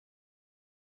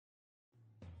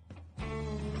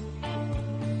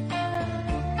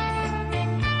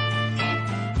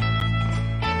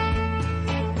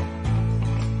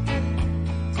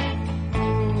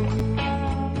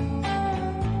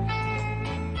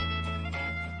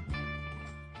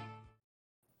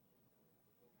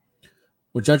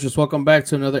Muchachos, welcome back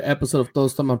to another episode of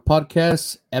Todos Toman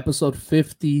Podcast, episode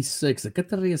 56. ¿De qué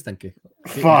te ríes, Tanque?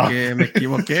 Que me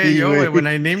equivoqué Sí, yo, güey. güey. When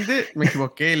I named it, me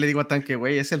equivoqué. Le digo a Tanque,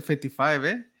 güey, es el 55,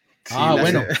 ¿eh? Sí,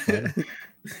 bueno.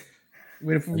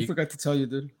 We forgot to tell you,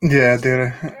 dude. Yeah,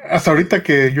 dude. Hasta ahorita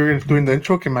que you're doing the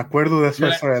intro, que me acuerdo, that's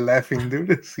why I started laughing,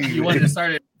 dude. Sí, You wanted to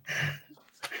start it.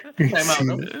 Time out, Sí,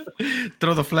 ¿no?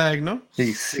 Throw the flag, ¿no?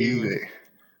 sí, güey.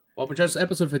 Well, muchachos,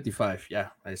 episode 55. Yeah,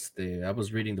 I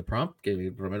was reading the prompt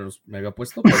que Romero me había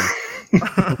puesto, pero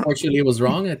unfortunately it was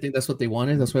wrong. I think that's what they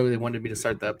wanted. That's why they wanted me to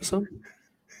start the episode.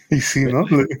 Y sí, ¿no?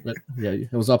 But, yeah,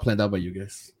 it was all planned out by you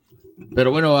guys.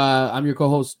 Pero bueno, I'm your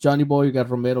co-host, Johnny Boy. You got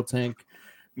Romero, Tank.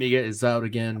 Miguel is out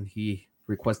again. He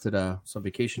requested some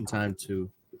vacation time to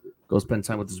go spend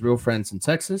time with his real friends in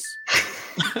Texas.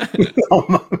 No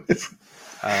mames.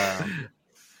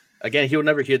 Again, he'll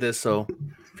never hear this, so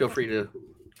feel free to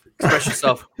express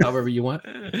yourself however you want.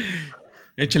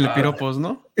 Échenle piropos,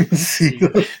 ¿no? Sí.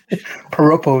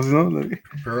 Piropos, ¿no?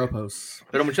 Piropos.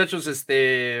 Pero muchachos,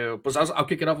 pues I'll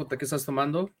kick it off with the que estás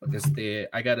tomando.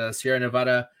 I got a Sierra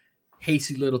Nevada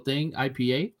hazy little thing,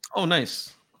 IPA. Oh,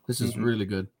 nice. This is really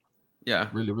good. Yeah.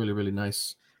 Really, really, really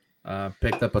nice.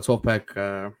 Picked up a 12-pack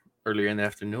earlier in the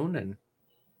afternoon, and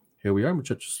here we are,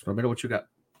 muchachos. Romero, what you got?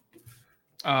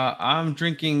 I'm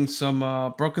drinking some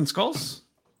Broken Skulls.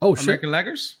 Oh, shit. American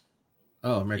Lagers.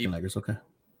 Oh, American Lagers, okay.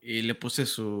 Y le puse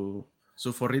su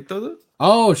forrito, dude.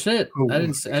 Oh, shit. Oh. I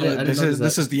didn't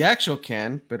This is the actual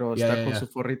can, pero Yeah, está con yeah. su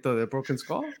forrito de Broken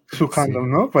Skull. Su condom,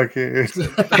 ¿no? Para que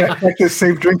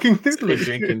safe drinking, dude. Keep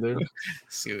drinking, dude.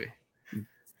 Sí, güey.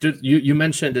 Dude, you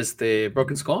mentioned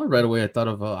Broken Skull. Right away, I thought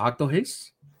of Octo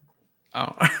Haze.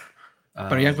 Oh.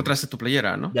 Pero ya encontraste tu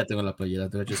playera, ¿no? Ya tengo la playera,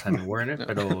 dude. I just haven't worn it.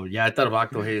 Pero yeah, I thought of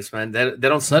Octo Haze, man. They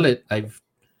don't sell it.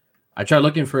 I tried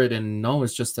looking for it, and no,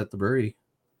 it's just at the brewery.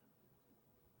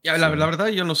 Yeah, la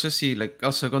verdad, yo no sé si like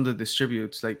El Segundo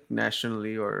distributes like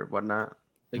nationally or whatnot.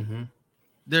 Like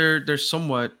they're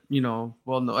somewhat,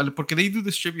 well, no, porque they do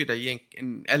distribute ahí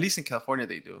in at least in California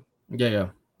they do. Yeah,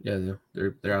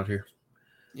 they're out here.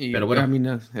 Y, Pero bueno. I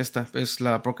mean, esta es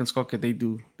la Broken Skull que they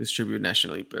do distribute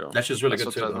nationally, pero That's just really las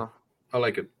good too. otras Though. no. I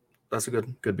like it. That's a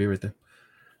good beer right there.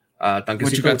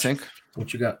 What you got, Tank?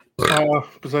 What you got?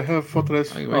 Pues I have otra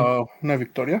vez una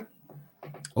Victoria.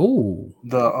 Oh,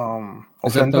 The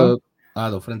is that Ofrenda.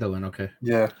 the Ofrenda one? Okay.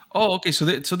 Yeah. Oh, okay. So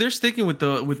they're sticking with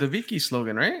the Vicky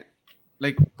slogan, right?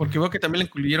 Like, porque veo que también le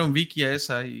incluyeron Vicky a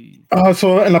esa y.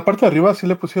 So en la parte de arriba sí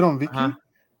le pusieron Vicky.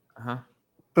 Ajá.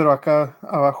 Pero acá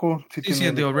abajo sí Sí,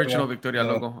 tiene the original Victoria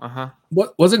logo. Ajá.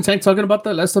 What wasn't Tank talking about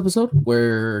that last episode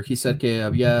where he said que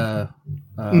había?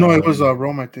 No, it was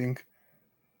Rome, I think.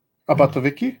 About the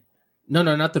Vicky? No,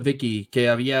 not the Vicky. Que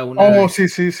había una. Oh, sí.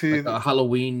 Like a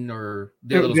Halloween or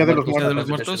Dia de los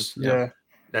Muertos. Yeah.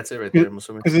 That's it right there, I'm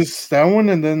assuming. Because it's that one,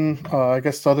 and then I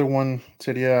guess the other one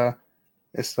sería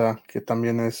esta, que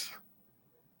también es.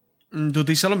 Do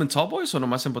they sell them in tall boys o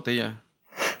nomás en botella?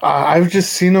 I've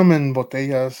just seen them in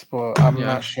botellas, but I'm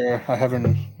not sure. I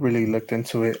haven't really looked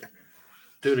into it.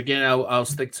 Dude, again, I'll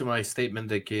stick to my statement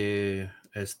that que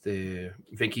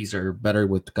Vickies are better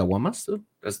with caguamas. Dude.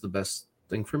 That's the best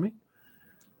thing for me.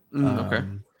 Okay.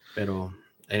 Pero,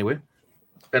 anyway.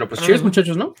 Pero pues cheers,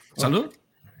 muchachos, ¿no? Salud.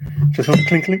 Just un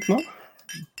clink, clink, ¿no?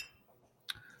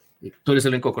 Tú eres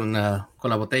el único con la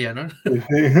botella, ¿no?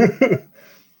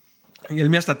 Y el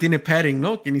mío hasta tiene padding,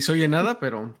 ¿no? Que ni se oye nada,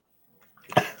 pero...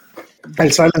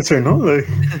 El silencer, ¿no?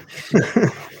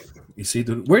 You see,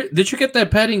 dude. Where did you get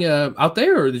that padding out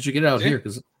there, or did you get it out here?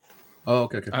 'Cause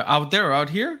okay. Out there or out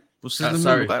here? Pues es el mismo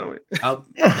sorry. lugar, güey. Out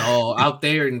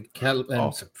there in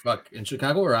in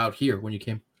Chicago, or out here when you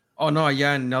came? Oh, no,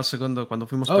 allá en El Segundo, cuando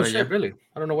fuimos Oh, para shit, allá. really?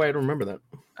 I don't know why I don't remember that.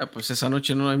 Pues esa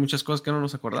noche no hay muchas cosas que no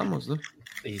nos acordamos, ¿no?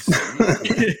 Está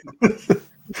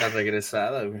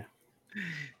regresada, güey.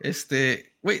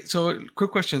 Wait, so, quick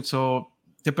question. So,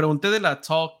 te pregunté de la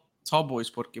Tall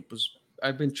Boys porque, pues,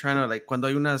 I've been trying to, like, cuando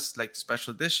hay unas, like,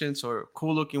 special editions or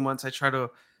cool-looking ones, I try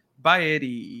to buy it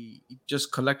y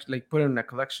just collect, like, put it in a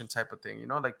collection type of thing,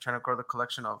 like, trying to grow the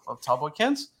collection of Tall Boy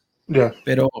cans. Yeah.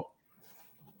 Pero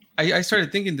I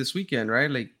started thinking this weekend,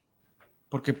 right? Like,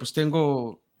 porque, pues,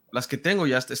 las que tengo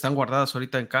ya están guardadas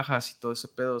ahorita en cajas y todo ese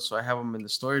pedo, so I have them in the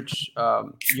storage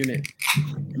unit.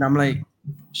 And I'm like,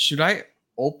 should I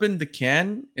open the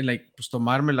can and like pues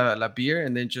tomarme la beer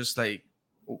and then just like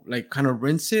kind of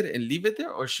rinse it and leave it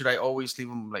there, or should I always leave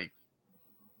them like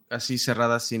así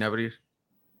cerradas sin abrir?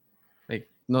 Like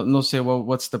no sé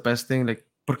what's the best thing, like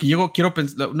porque no quiero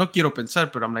pensar,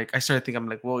 pero I started thinking, I'm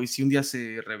like, well, ¿y si un día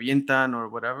se revientan or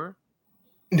whatever?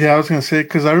 Yeah, I was gonna say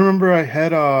because I remember I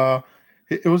had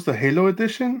it was the Halo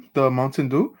edition, the Mountain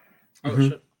Dew. Oh,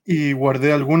 shit. y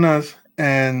guardé algunas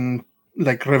and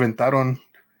like reventaron.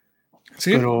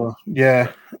 Sí. Pero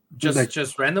yeah,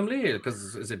 just randomly,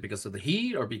 because is it because of the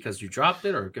heat or because you dropped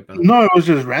it or qué pedo? no, it was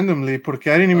just randomly porque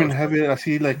I didn't even Oh, have it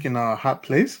así like in a hot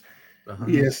place. Ajá.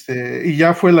 Y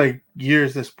ya fue like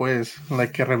years después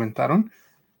like que reventaron.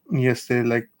 Y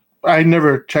like I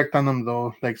never checked on them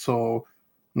though, like so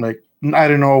like I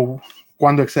don't know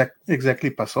cuándo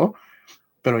exactly pasó,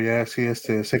 pero ya sí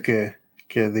sé que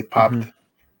they popped.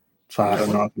 So I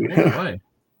don't know. Wonder why.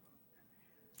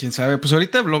 Quién sabe, pues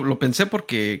ahorita lo pensé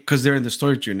porque because they're in the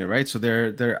storage unit, right? So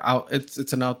they're out.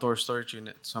 It's an outdoor storage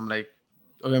unit. So I'm like,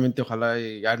 obviamente, ojalá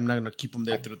I'm not gonna keep them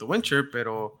there through the winter,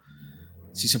 pero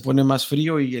si se pone más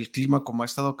frío y el clima como ha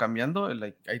estado cambiando,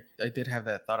 like I did have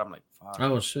that thought. I'm like, fuck.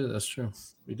 Oh shit, that's true.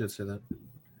 You did say that.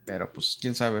 Pero pues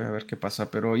quién sabe, a ver qué pasa.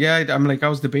 Pero yeah, I'm like, I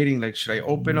was debating like, should I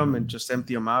open them and just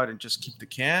empty them out and just keep the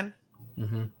can?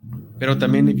 Pero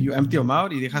también if you empty them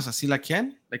out y dejas así la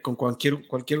can, like con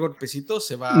cualquier golpecito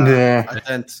se va a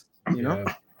dent, you know?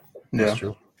 That's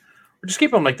true. We'll just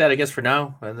keep them like that, I guess, for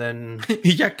now, and then.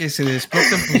 Y ya que se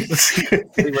exploten,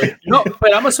 pues. No,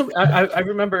 but I'm assuming. I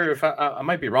remember, if I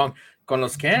might be wrong, con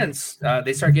los cans,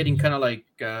 they start getting kind of like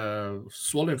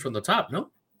swollen from the top,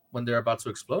 no? When they're about to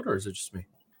explode, or is it just me?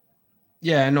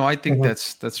 Yeah, no, I think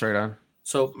that's right on.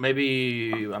 So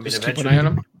maybe, I mean, just eventually. Keep an eye on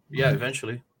them. Yeah,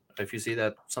 eventually. If you see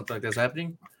that something like that's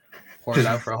happening, pour it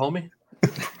out for a homie.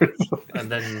 And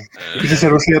then. Esa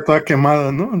cerveza toda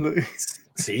quemada, ¿no?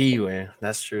 Sí, güey.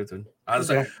 That's true, dude. I was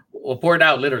like, well, pour it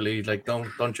out literally. Like, don't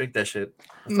drink that shit.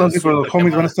 No, sí, pero los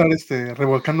homies van a estar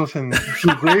revolcándose en su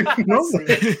grave, ¿no?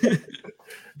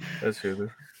 That's true,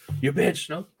 dude. You bitch,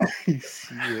 ¿no?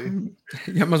 Sí,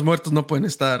 ya más muertos no pueden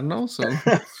estar, ¿no? So.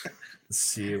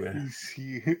 Sí, güey.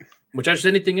 Sí. Muchachos,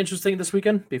 anything interesting this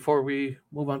weekend before we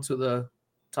move on to the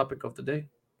topic of the day?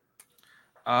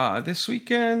 This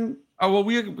weekend,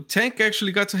 Tank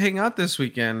actually got to hang out this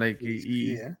weekend. Like,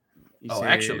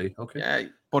 actually, okay. Yeah,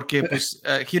 porque pues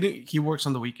he works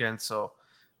on the weekend, so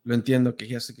lo entiendo que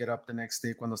he has to get up the next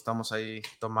day cuando estamos ahí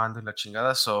tomando y la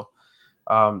chingada. So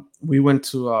we went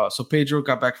to so Pedro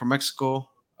got back from Mexico.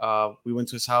 We went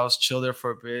to his house, chilled there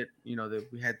for a bit. You know,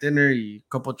 we had dinner y a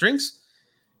couple of drinks.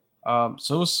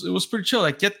 So it was pretty chill.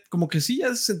 Like, como que sí, ya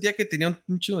sentía que tenía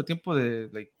un chingo de tiempo de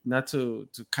like not to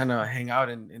kind of hang out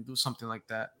and do something like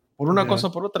that. Por una cosa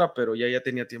por otra, pero ya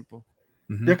tenía tiempo.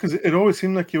 Yeah, because it always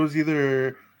seemed like it was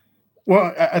either,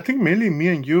 well, I think mainly me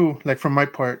and you, like from my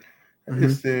part,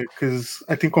 because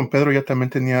I think con Pedro ya también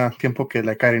tenía tiempo que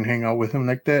like I didn't hang out with him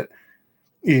like that.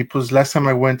 Y pues last time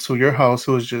I went to your house,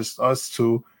 it was just us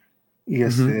two. Y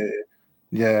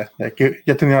yeah, like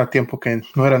ya tenía tiempo que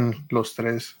no eran los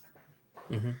tres.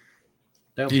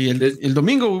 Y el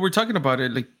domingo we were talking about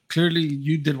it. Like, clearly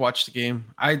you did watch the game.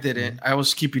 I didn't. I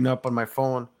was keeping up on my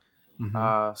phone.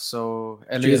 So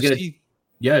LAFC.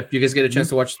 Yeah, you guys get a chance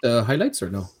to watch the highlights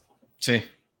or no? Sí.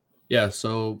 Yeah,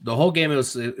 so the whole game it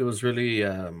was really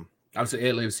obviously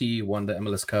LAFC won the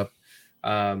MLS Cup.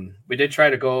 We did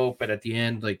try to go, but at the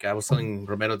end, like I was telling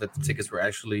Romero that the tickets were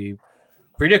actually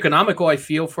pretty economical, I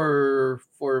feel, for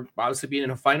obviously being in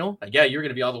a final. Like, yeah, you're going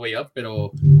to be all the way up, but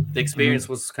the experience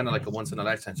was kind of like a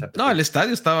once-in-a-lifetime type of thing. El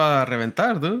estadio estaba a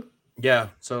reventar, dude. Yeah,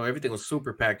 so everything was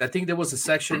super packed. I think there was a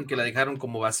section que la dejaron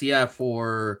como vacía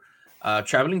for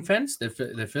traveling fans de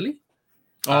Philly.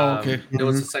 Oh, okay. There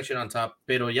was a section on top.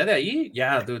 Pero ya de ahí,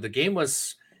 yeah, dude, the game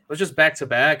was just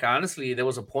back-to-back. Honestly, there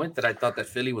was a point that I thought that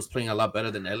Philly was playing a lot better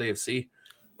than LAFC.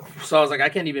 So I was like, I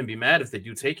can't even be mad if they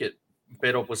do take it.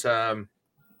 Pero pues,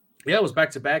 yeah, it was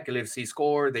back-to-back. LAFC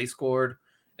scored, they scored,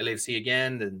 LAFC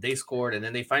again, then they scored, and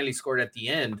then they finally scored at the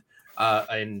end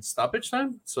in stoppage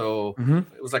time. So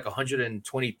it was like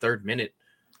 123rd minute.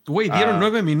 Wait, dieron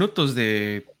 9 minutos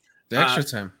de extra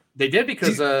time. They did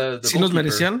because the ¿Sí los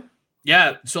merecían?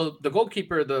 Yeah, so the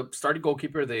starting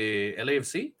goalkeeper, the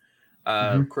LAFC,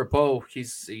 Piropos,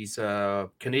 he's a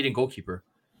Canadian goalkeeper.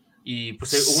 Y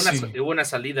pues hubo una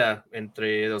salida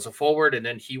entre, there was a forward, and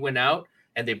then he went out,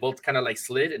 and they both kind of like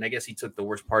slid, and I guess he took the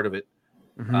worst part of it.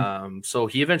 So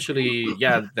he eventually,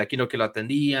 like, you know, que lo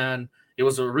atendían. It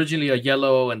was originally a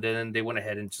yellow, and then they went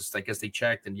ahead and just, I guess they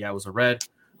checked, and it was a red.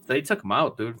 So they took him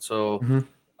out, dude. So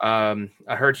I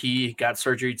heard he got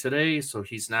surgery today, so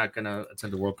he's not going to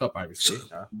attend the World Cup, obviously.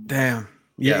 Damn.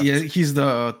 Yeah, he's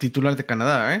the titular de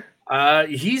Canadá, right?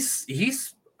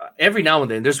 He's every now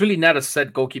and then. There's really not a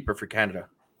set goalkeeper for Canada.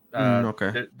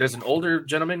 Okay. There's an older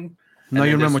gentleman. No,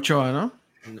 you're Memo Ochoa, no?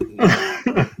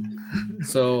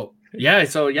 So he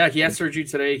had surgery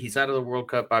today. He's out of the World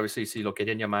Cup. Obviously, si lo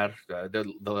querían llamar, the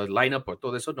lineup or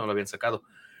todo eso no lo habían sacado.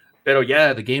 But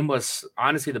yeah, the game was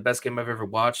honestly the best game I've ever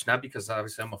watched. Not because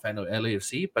obviously I'm a fan of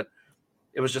LAFC, but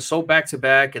it was just so back to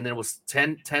back, and then it was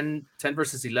 10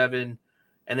 versus 11,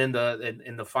 and then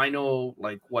in the final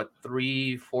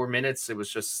 3-4 minutes, it was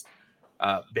just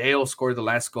Bale scored the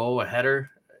last goal, a header.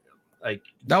 Like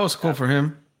that was cool for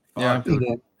him. Yeah,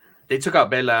 dude. They took out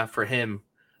Bela for him,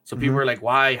 so people were like,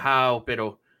 "Why? How?"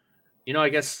 Pero I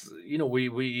guess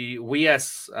we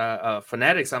as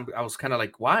fanatics, I was kind of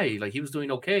like, "Why?" Like he was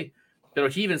doing okay,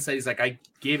 but he even said he's like, "I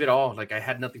gave it all. Like I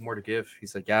had nothing more to give."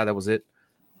 He's like, "Yeah, that was it."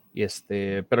 Yes,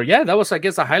 but yeah, that was I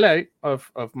guess a highlight of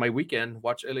my weekend.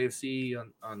 Watch LAFC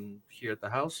on here at the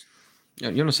house.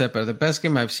 Yo no sé, pero the best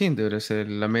game I've seen, dude, es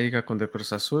el América contra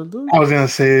Cruz Azul, dude. I was gonna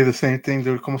say the same thing,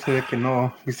 dude. ¿Cómo se ve que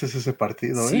no viste ese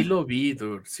partido, Sí lo vi,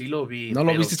 dude. Sí lo vi. No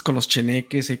lo viste con los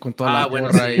cheneques y con toda la bueno,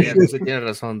 porra. Sí, eso tienes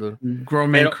razón, dude.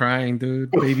 Grown men crying, dude.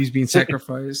 Babies being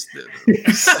sacrificed.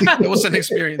 It was an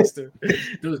experience, dude.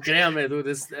 Dude, créame, dude.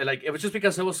 It was just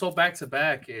because it was so back to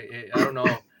back. I don't know.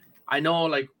 I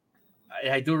know,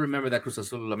 I do remember that Cruz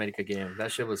Azul America game.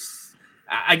 That shit was,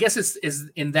 I guess it's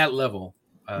in that level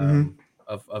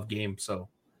of game. So,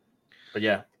 but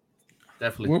yeah,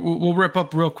 definitely. We'll wrap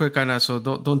up real quick, Ana. So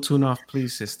don't tune off,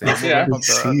 please. Yeah.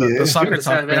 The soccer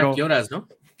talk. Pero, ¿qué horas, no?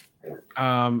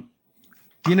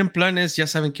 ¿Tienen planes? ¿Ya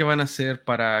saben qué van a hacer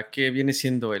para qué viene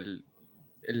siendo el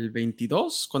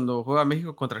 22 cuando juega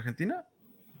México contra Argentina?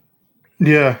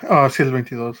 Yeah, sí, el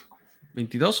 22.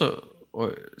 ¿22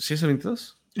 o sí es el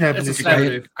 22? Yeah, it's a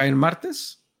Saturday. ¿Cae el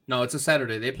martes? No, it's a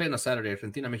Saturday. They play on a Saturday,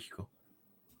 Argentina, México.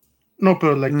 No,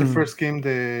 pero the first game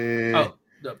de... Oh,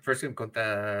 the first game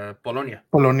contra Polonia.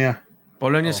 Polonia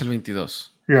es el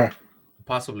 22. Yeah.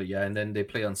 Possibly, yeah. And then they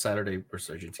play on Saturday versus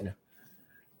Argentina.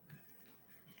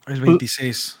 El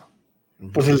 26.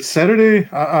 Pues el Saturday,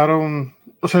 I don't...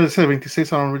 O sea, el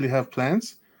 26, I don't really have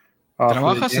plans.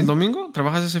 ¿Trabajas el domingo?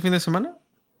 ¿Trabajas ese fin de semana?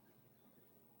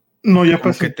 No, ya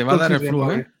pues. Que te va a dar el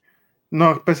flujo, ¿eh?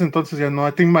 No, pues entonces ya no.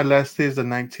 I think my last day is the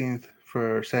 19th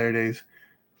for Saturdays.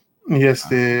 Y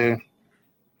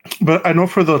but I know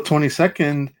for the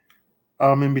 22nd,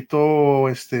 me invitó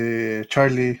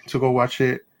Charlie to go watch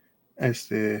it.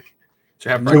 To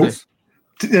have breakfast.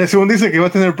 Según dice que va a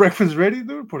tener breakfast ready,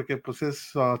 dude, porque pues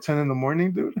es 10 in the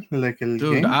morning, dude. Like el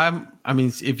dude, game. I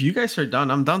mean, if you guys are down,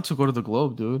 I'm down to go to the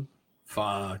Globe, dude.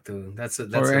 Fuck, dude. That's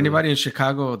anybody in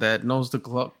Chicago that knows the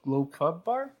Globe Pub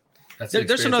Bar.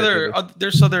 There's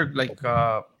other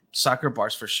soccer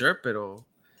bars for sure, pero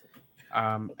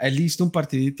at least un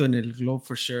partidito en el Globe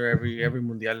for sure every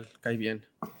mundial cae bien.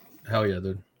 Hell yeah,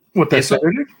 dude. What, that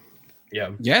Saturday?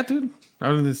 Yeah, dude.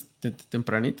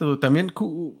 Tempranito, dude. También,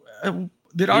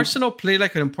 did Arsenal play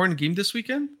like an important game this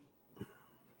weekend?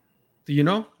 Do you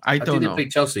know? I don't think know. They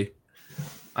played Chelsea.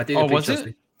 I think they played Chelsea.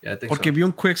 It? Yeah, I think Porque vi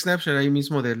un quick snapshot ahí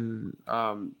mismo del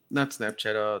not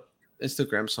Snapchat,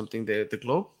 Instagram something the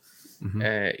Globe.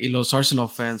 Y los Arsenal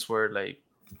fans were like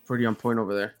pretty on point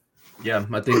over there. Yeah,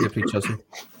 I think they played Chelsea.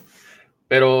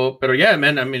 Pero yeah,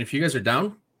 man. I mean, if you guys are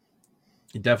down,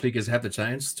 you definitely guys have the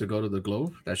chance to go to the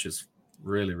Globe. That's just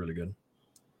really, really good.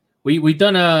 We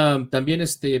done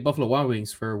también Buffalo Wild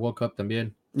Wings for World Cup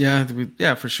también.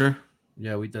 Yeah, for sure.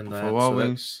 Yeah, we done that. Wild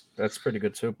Wings. That's pretty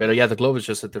good too. But yeah, the Globe is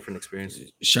just a different experience.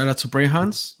 Shout out to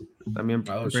Brayhans. También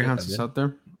Brayhans is out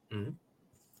there.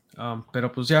 Pero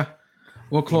pues yeah,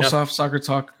 we'll close off soccer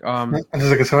talk. Antes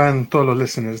de que se vayan todos los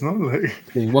listeners, ¿no?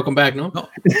 Welcome back, ¿no?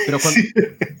 Pero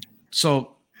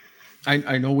so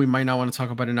I know we might not want to talk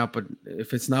about it now, but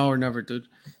if it's now or never, dude.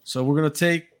 So we're gonna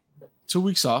take 2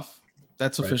 weeks off.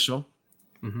 That's official.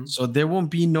 So there won't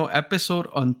be no episode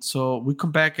until we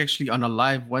come back actually on a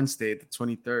live Wednesday, the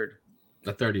 23rd.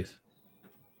 The 30th.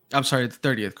 I'm sorry, the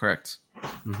 30th, correct.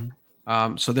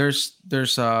 So there's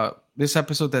this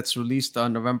episode that's released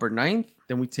on November 9th.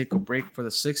 Then we take a break for the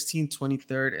 16th,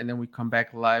 23rd, and then we come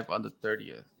back live on the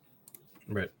 30th.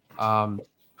 Right.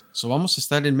 So vamos a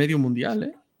estar en medio mundial,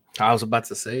 eh? I was about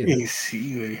to say.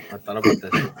 Sí, güey. I thought about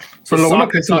that. So lo bueno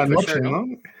que es la noche, ¿no?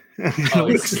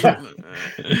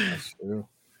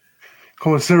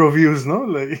 Como 0 views, ¿no?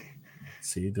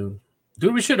 See, dude,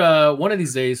 we should one of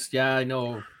these days. Yeah, I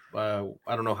know.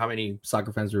 I don't know how many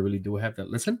soccer fans we really do have that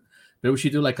listen, but we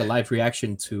should do like a live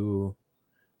reaction to,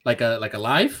 like a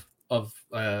live of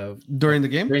during the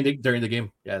game. During the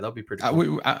game, yeah, that'll be pretty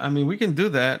cool. I mean, we can do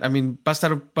that. I mean, va a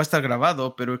estar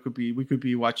grabado, pero we could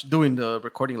be doing the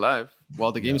recording live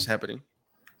while the game is happening.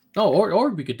 No, or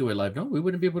we could do it live. No, we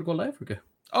wouldn't be able to go live. Okay.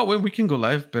 Oh, well, we can go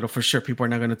live, but for sure people are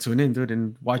not going to tune in, dude,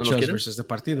 and watch us versus the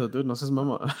partido, dude. No seas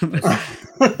mamá.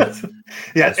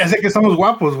 Ya sé que somos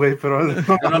guapos, güey, pero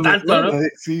no tanto, ¿no?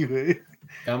 Sí, güey.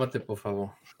 Cámate, por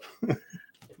favor.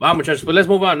 Wow, muchachos, but let's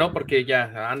move on, no? Porque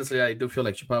honestly, I do feel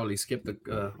like you probably skipped a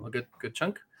good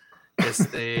chunk.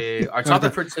 Our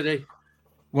topic for today.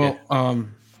 Well,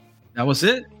 that was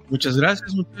it. Muchas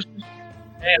gracias, muchachos.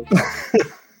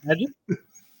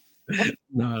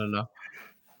 No.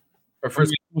 Our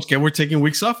first, Okay, we're taking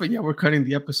weeks off, and we're cutting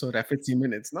the episode at 15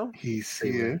 minutes, no?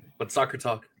 Easy, but soccer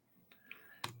talk.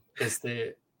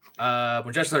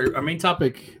 Muchachos, our main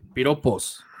topic,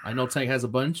 Piropos. I know Tank has a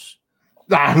bunch.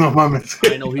 No mames.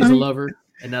 I know he's a lover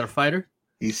and not a fighter.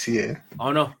 Easy,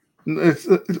 Oh, no.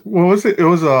 What was it? It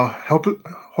was a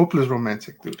hopeless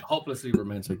romantic, dude. Hopelessly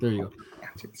romantic. There you go.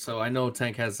 So I know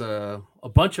Tank has a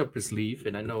bunch up his sleeve,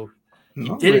 and I know he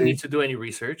didn't need to do any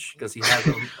research because he has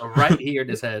them right here in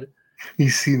his head.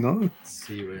 Easy, no?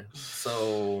 See,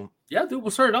 so yeah, dude, we'll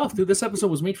start it off, dude. This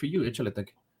episode was made for you. Échale,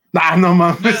 Tank. No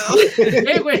mames.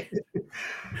 Hey, güey.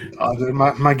 Oh, dude,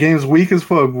 my game's weak as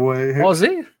fuck, boy. Oh,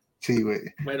 sí. Sí,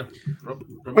 güey. Bueno,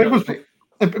 vamos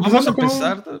a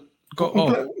empezar.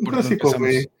 Un clásico,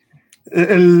 güey.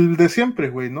 El de siempre,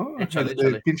 güey, ¿no? Échale.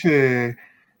 El pinche.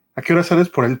 ¿A qué hora sales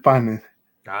por el pan?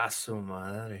 Su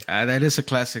madre. That is a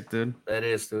classic, dude. That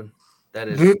is, dude. That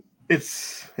is. Dude,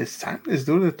 it's timeless,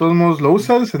 dude. De todos modos lo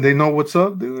usas and they know what's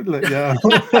up, dude. Like, yeah.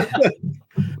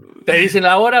 ¿Te dicen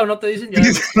la hora o no te dicen? Ya,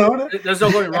 ¿Dicen ahora? There's no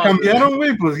going wrong. Cambiaron,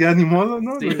 güey, pues ya ni modo,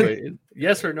 ¿no? Sí, güey.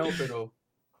 Yes or no, pero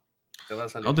te va a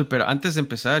salir. No, dude, pero antes de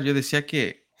empezar, yo decía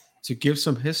que to give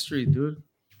some history, dude.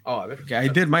 A ver. Okay, I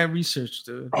did my research,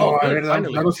 dude. A ver,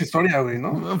 danos historia, güey,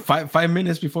 ¿no? 5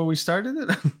 minutes before we started it.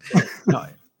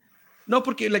 No,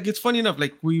 porque like it's funny enough,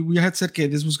 like we had said que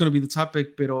this was going to be the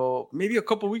topic, pero maybe a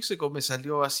couple weeks ago me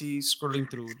salió así scrolling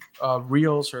through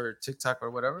Reels or TikTok or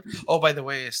whatever. Oh, by the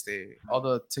way, all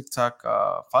the TikTok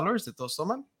followers that todos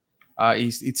toman,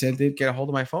 it said they'd get a hold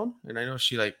of my phone, and I know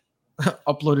she like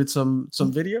uploaded some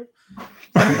video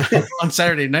on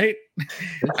Saturday night.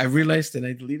 I realized and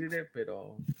I deleted it,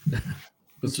 pero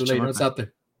pues too late, no it's out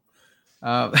there.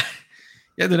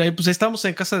 Yeah, dude, pues estábamos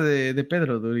en casa de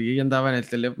Pedro, dude, y ella andaba en el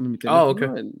teléfono. Oh, okay.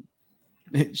 And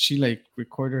she like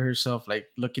recorded herself like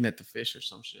looking at the fish or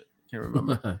some shit. Can't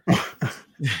remember.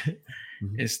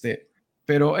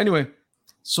 Pero anyway,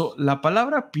 so la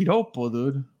palabra piropo,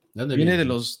 dude, viene de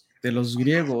los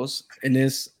griegos and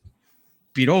es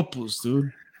piropos,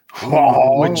 dude,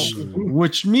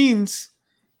 which means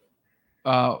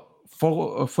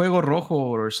fuego rojo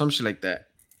or some shit like that.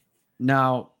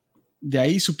 Now, de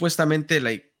ahí supuestamente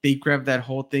like they grabbed that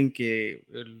whole thing que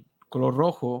el color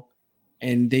rojo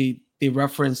and they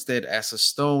referenced it as a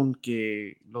stone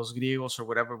que los griegos or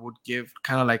whatever would give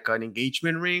kind of like an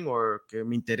engagement ring or que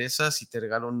me interesa si te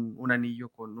regalo un anillo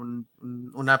con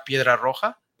una piedra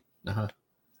roja.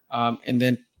 And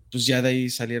then pues ya de ahí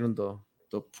salieron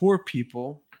the poor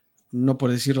people, no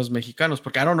por decir los mexicanos,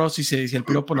 porque I don't know si el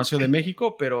piropo nació de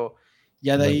México, pero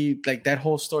ya de ahí, like, that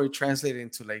whole story translated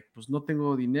into, like, pues no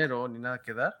tengo dinero ni nada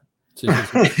que dar. Sí.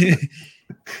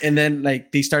 And then,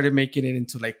 like, they started making it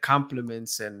into, like,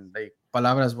 compliments and, like,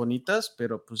 palabras bonitas,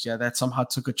 pero pues ya that somehow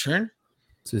took a turn.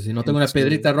 Sí, no tengo una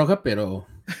piedrita roja, pero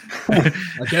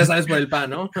aquí ya sabes por el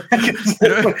pan, ¿no?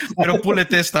 pero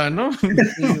púlete esta, ¿no?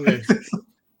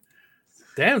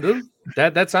 Damn, dude.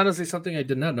 That's honestly something I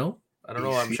did not know. I don't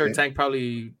know. I'm sure Tank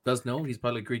probably does know. He's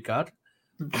probably a Greek god.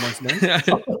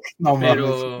 No,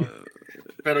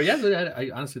 pero yeah,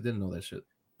 I honestly didn't know that shit.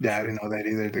 Yeah, I didn't know that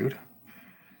either, dude.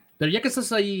 Pero ya que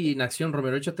estás ahí en acción,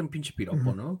 Romero, échate un pinche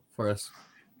piropo, ¿no? For us.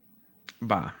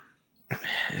 Va.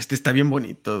 Está bien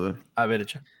bonito, dude. A ver,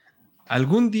 echa.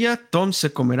 Algún día Tom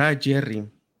se comerá a Jerry,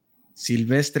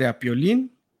 Silvestre a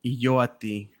Piolín y yo a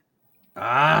ti.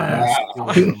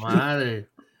 Su madre.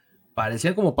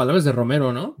 Parecían como palabras de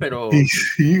Romero, ¿no? Pero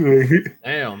sí, güey.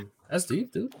 Damn, that's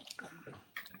deep, dude.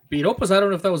 Piropos, I don't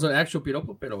know if that was an actual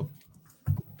piropo, pero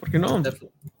 ¿por qué no?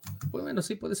 Bueno,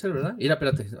 sí puede ser, ¿verdad? Mira,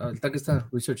 espérate, el Tanque está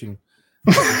researching.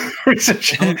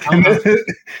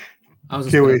 Vamos a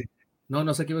 ¿Qué, güey?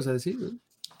 No sé qué ibas a decir, güey.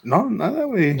 No, nada,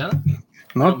 güey. ¿Nada?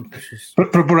 No.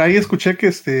 Pero por ahí escuché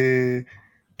que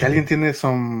alguien tiene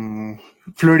some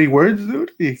flirty words,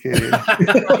 dude, y que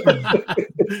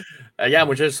yeah,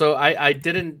 muchachos. So I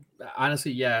didn't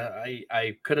honestly. Yeah,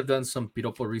 I could have done some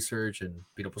piropo research and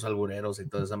piropos albureros y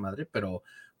toda esa madre, pero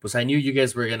pues I knew you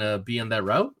guys were gonna be on that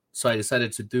route, so I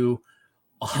decided to do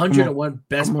 101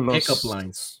 best pickup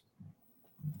lines.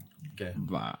 Okay.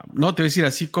 No, te voy a decir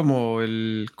así como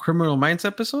el Criminal Minds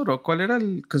episode o cuál era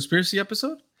el Conspiracy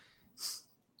episode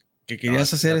que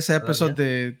querías hacer ese episode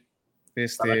de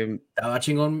Estaba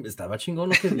chingón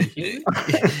lo que dije.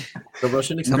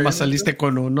 Nada más saliste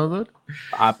con uno, dude.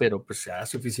 Pero pues ya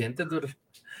suficiente, dude.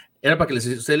 Era para que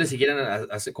ustedes le siguieran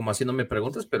como haciéndome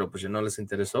preguntas, pero pues ya no les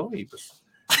interesó y pues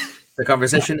The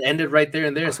conversation ended right there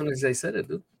and there as soon as I said it,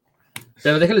 dude.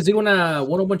 Pero déjales digo una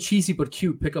one-on-one cheesy but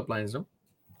cute pickup lines, ¿no?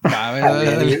 A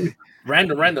ver.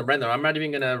 Random. I'm not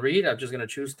even gonna read. I'm just gonna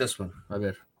choose this one. A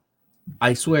ver.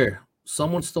 I swear,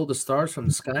 someone stole the stars from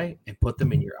the sky and put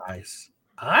them in your eyes.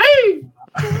 Ay!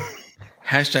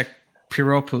 Hashtag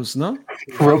Piropos, ¿no?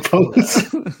 Piropos.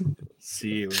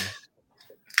 Sí, güey.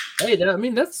 Hey, I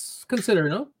mean, that's considered,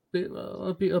 ¿no?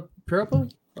 A piropo?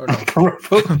 Or no?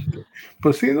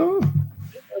 Pues sí, ¿no?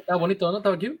 Está bonito, ¿no?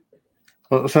 Está cute.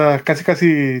 O sea,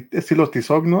 casi estilo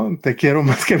Tizoc, ¿no? Te quiero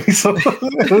más que mis ojos.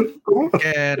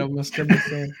 Quiero más que mis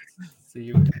ojos.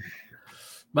 Sí, güey.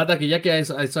 Mata que ya que I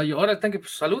saw you. Ahora, tanque,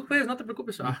 pues, salud, pues, no te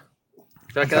preocupes. Te va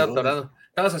a quedar atorado.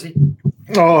 Estabas así.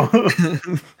 No.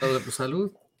 Pues,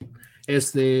 salud.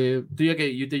 Tú ya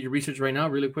que you did your research right now,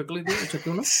 really quickly, dude. Échate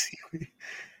uno. Sí, güey.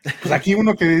 Pues aquí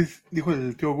uno que dijo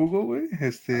el tío Google, güey.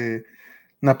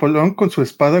 Napoleón con su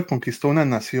espada conquistó una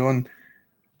nación,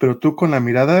 pero tú con la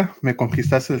mirada me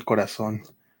conquistaste el corazón.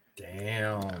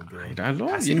 Damn, bro. Míralo,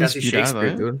 Casi bien inspirado,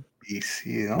 Shakespeare, dude. Y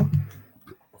sí, ¿no?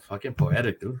 Fucking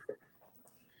poetic, dude.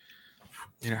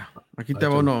 Mira, aquí te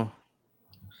va uno.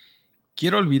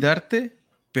 Quiero olvidarte,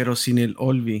 pero sin el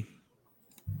olvi.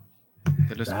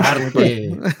 Te lo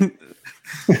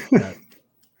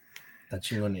Está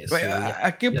chingón eso.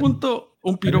 ¿A qué punto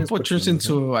un piropo turns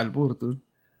into albur, dude?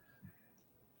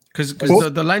 Because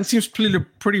the line seems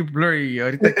pretty blurry.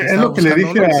 Ahorita que es lo que le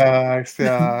dije a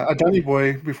Johnny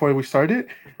Boy before we started.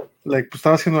 Like, pues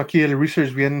estaba haciendo aquí el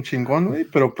research bien chingón, güey,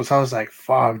 pero pues I was like,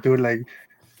 fuck, dude, like,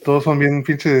 todos son bien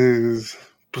pinches,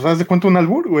 pues haz de cuenta un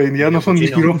albur, güey, ya no son ni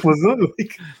piropos, ¿no?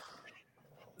 Like,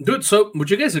 dude, so would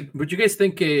you guys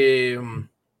think que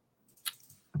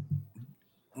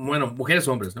bueno, mujeres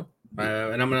o hombres, ¿no?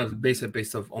 And I'm gonna base it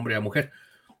based of hombre a mujer.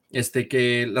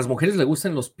 Que las mujeres le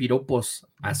gustan los piropos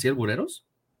así albureros.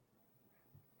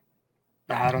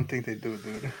 I don't think they do,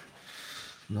 dude.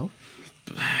 ¿No?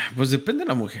 Pues depende de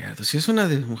la mujer. Si es una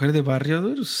mujer de barrio,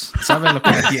 dude, sabe lo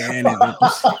que tiene, dude,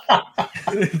 pues.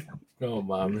 No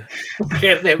mames.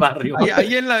 Mujer de barrio.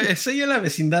 Ahí en la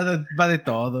vecindad va de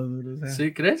todo, dude, o sea.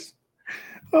 ¿Sí crees?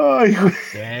 Ay, güey.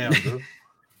 Damn, dude.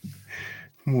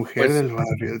 Mujer pues, del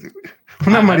barrio, dude.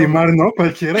 Una Marimar, ¿no?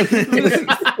 Cualquiera.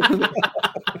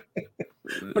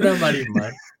 Una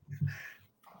Marimar.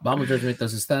 Vamos,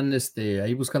 mientras están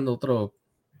ahí buscando otro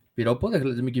piropo, let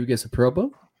me give you guys a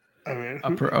piropo. A ver.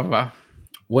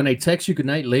 When I text you good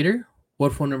night later,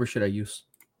 what phone number should I use?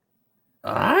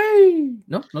 Ay,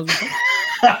 no es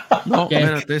no,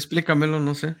 espérate, explícamelo,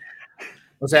 no sé.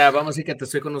 O sea, vamos a decir que te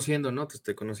estoy conociendo, ¿no? Te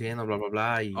estoy conociendo, bla, bla,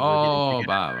 bla. Y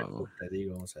va. Te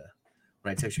digo, o sea,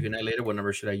 when I text you good night later, what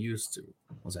number should I use to?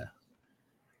 O sea,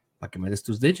 para que me des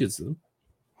tus digits, ¿no?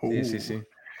 Sí.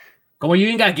 Como you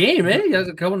ain't got game, ¿eh? Ya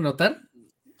acabo de notar.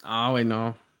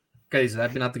 Bueno. ¿Qué dices?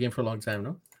 I've been out the game for a long time,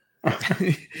 ¿no?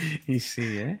 Y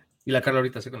sí, ¿eh? Y la Carla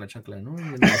ahorita así con la chancla, ¿no?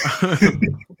 What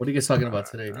are you guys talking about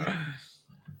today, no?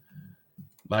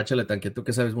 Va, échale, tanque, tú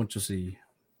que sabes mucho y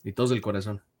todos del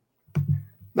corazón.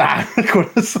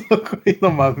 Corazón, güey,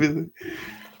 no mames.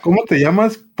 ¿Cómo te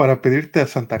llamas para pedirte a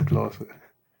Santa Claus?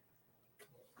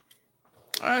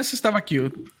 Eso estaba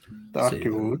cute. Estaba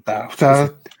cute. O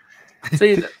sea...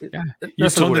 Sí, no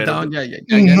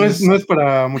es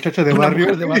para muchacha de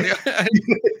barrio. De barrio.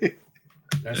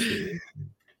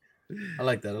 I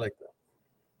like that.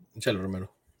 Échale,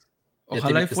 Romero.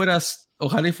 Ojalá y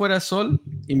fueras sol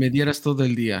y me dieras todo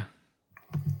el día.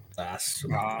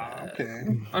 Okay.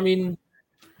 I mean,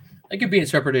 it could be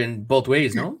interpreted in both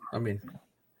ways, ¿no? I mean.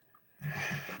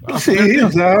 Sí, o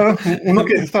sea, uno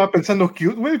que estaba pensando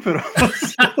cute, güey, pero...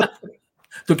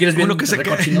 ¿Tú quieres ver uno que se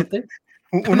recochinote?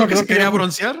 Uno que se quería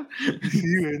broncear.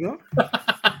 Sí, güey, ¿no?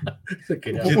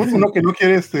 Uno que no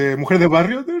quiere mujer de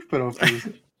barrio, dude, pero pues...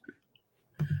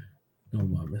 No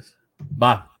mames.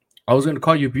 Va. I was going to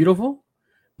call you beautiful,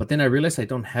 but then I realized I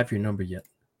don't have your number yet.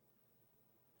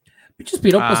 Pinches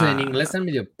piropos en inglés están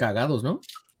medio cagados, ¿no?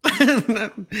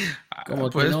 Como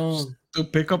pues, que no... ¿Tu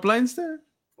pick-up lines there?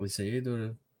 Pues sí,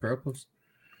 dude. Piropos.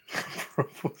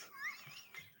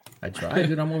 I tried,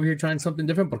 dude. I'm over here trying something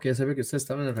different porque ya sabía que ustedes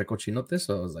estaban en recochinotes,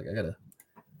 so I was like, I gotta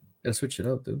switch it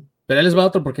up, dude. Pero él les va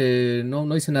otro porque no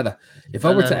dice nada. If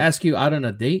I were to ask you out on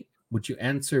a date, would your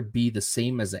answer be the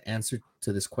same as the answer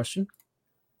to this question?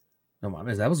 No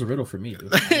mames, that was a riddle for me,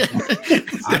 dude. Te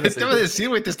iba a decir,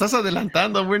 güey, te estás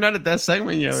adelantando. We're not at that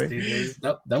segment yet, güey.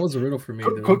 That was a riddle for me,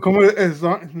 dude. ¿Cómo es?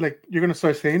 Like, you're gonna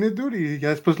start saying it, dude, y ya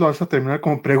después lo vas a terminar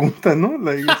como pregunta, ¿no?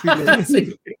 Like,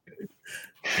 sí.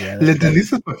 Yeah, ¿le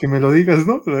entendiste para que me lo digas,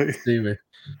 no? Like, sí, güey.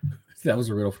 That was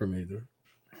a riddle for me, dude.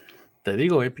 Te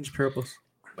digo, pinche Piropos.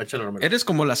 Eres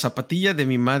como la zapatilla de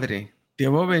mi madre. te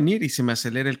voy a venir y se me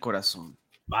acelera el corazón.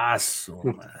 Vaso,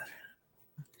 madre.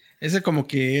 Ese como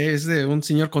que es de un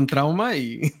señor con trauma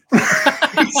y,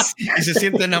 y se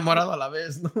siente enamorado a la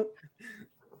vez, ¿no?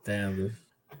 Damn, dude.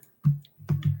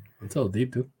 It's so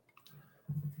deep, dude.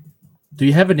 Do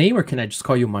you have a name or can I just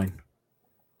call you mine?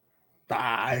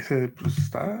 Ese pues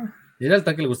está. Mira el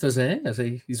que le gusta ese, ¿eh?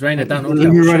 Así, he's writing it down.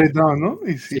 Let me write it down, ¿no?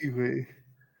 Y sí, güey.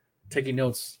 Taking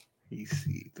notes. Y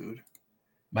sí, dude.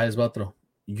 Vayas va otro.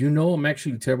 You know I'm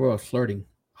actually terrible at flirting.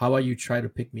 How about you try to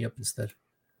pick me up instead?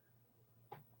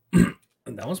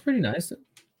 That was pretty nice. Dude.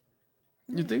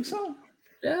 You think so?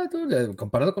 Yeah, dude.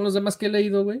 Comparado con los demás que he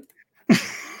leído, güey.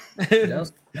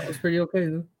 that was pretty okay,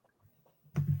 dude.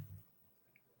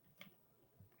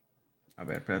 A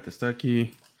ver, espérate, estoy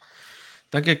aquí.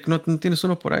 ¿Está que no tienes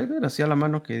uno por ahí? Así a la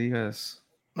mano que digas.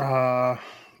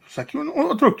 Pues aquí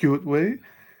otro cute, güey.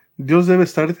 Dios debe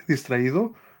estar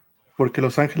distraído porque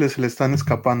los ángeles se le están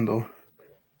escapando.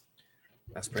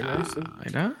 That's pretty nice, dude.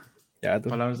 ¿Era? Yeah, dude.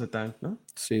 Palabras de Tank, ¿no?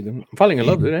 Sí, dude. I'm falling in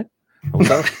love, dude, ¿eh?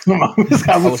 Abusado. No mames,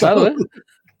 Abusado, ¿eh?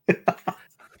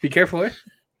 Be careful, ¿eh?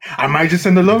 I might just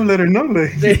send a love letter, ¿no?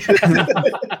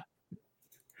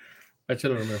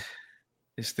 Échalo, Romero.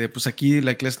 Pues aquí,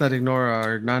 like, let's not ignore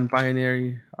our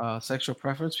non-binary sexual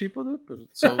preference people, dude. But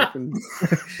so we can...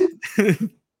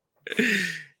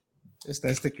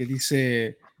 Está que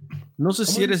dice, no sé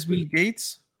si eres Bill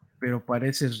Gates, pero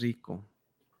pareces rico.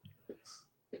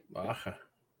 Baja.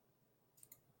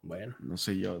 Bueno. No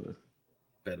sé yo, dude.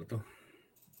 Pero tú.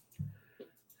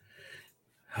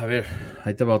 A ver,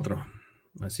 ahí te va otro.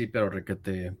 Así, pero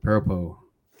requete. Piropos.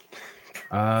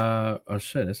 Oh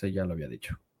shit, ese ya lo había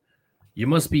dicho. You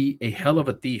must be a hell of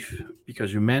a thief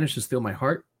because you managed to steal my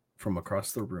heart from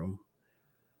across the room.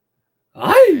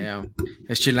 ¡Ay! Damn.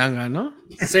 Es chilanga, ¿no?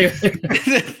 Sí.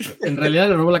 En realidad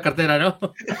le robó la cartera, ¿no?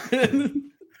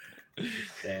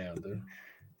 Damn, dude.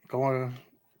 ¿Cómo?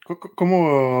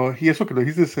 Y eso que lo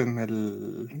dijiste en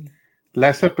el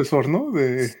last episode, ¿no?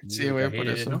 Sí, güey, por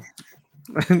eso. ¿no?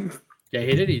 Ya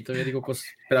hate it y todavía digo cosas.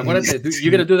 Pero acuérdate,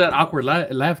 you're gonna do that awkward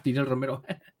laugh, diría el Romero.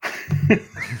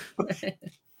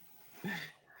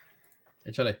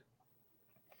 Échale.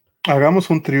 Hagamos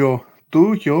un trío,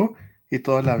 tú, yo y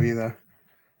toda la vida.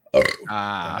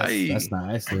 That's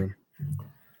nice, dude.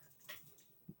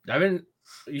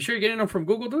 You sure you're getting them from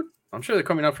Google, dude? I'm sure they're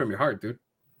coming out from your heart, dude.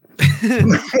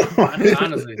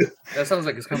 Honestly, that sounds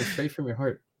like it's coming straight from your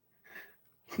heart.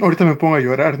 Ahorita me pongo a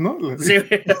llorar, ¿no? Sí.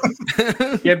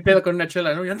 Ya empedo con una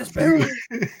chela, ¿no? Ya andas pedo.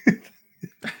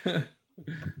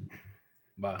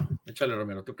 Va, échale,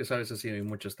 Romero. Tú que sabes así, hay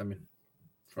muchos también.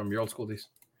 From your old school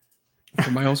days.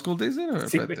 From my old school days, ¿eh?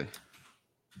 Sí,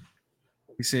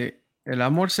 dice, el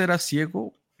amor será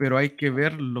ciego, pero hay que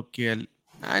ver lo que él...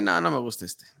 Ay, no me gusta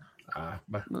este. Va.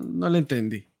 No le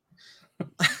entendí.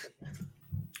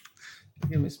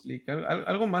 ¿Qué me explica?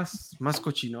 Algo más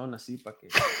cochinón, así, para que...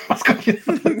 Más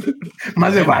cochinón.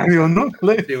 Más de barrio, ¿no?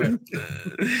 Sí, güey.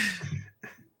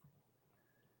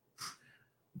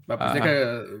 Va, pues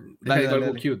deja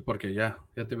algo cute, porque ya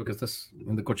te veo que estás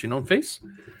en the cochinón face.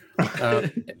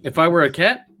 If I were a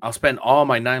cat, I'll spend all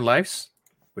my 9 lives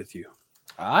with you.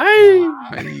 ¡Ay!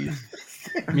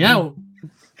 Miau.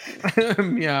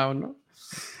 Miau, ¿no?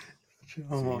 Sí,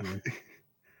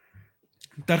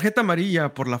 tarjeta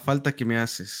amarilla por la falta que me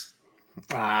haces.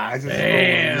 Eso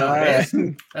es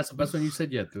That's the best one you said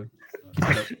yet, dude.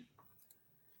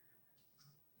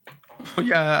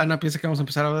 Ya Ana piensa que vamos a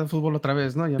empezar a hablar de fútbol otra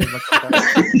vez, ¿no? Ya nos va a contar.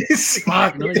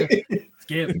 Fuck, no, ya.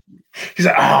 Skip. He's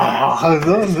like,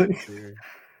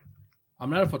 I'm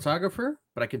not a photographer,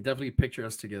 but I can definitely picture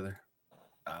us together.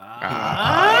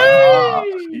 I'm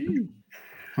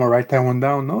gonna write that one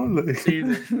down, ¿no? Sí,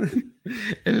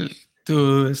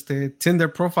 tu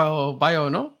Tinder profile bio,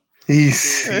 ¿no? Sí,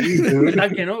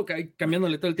 que no,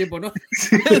 cambiándole todo el tiempo, ¿no?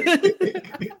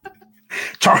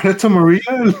 Charlotte Maria.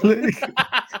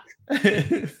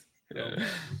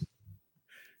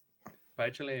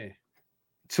 Échale.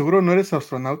 Seguro no eres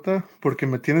astronauta porque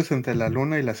me tienes entre la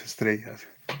luna y las estrellas.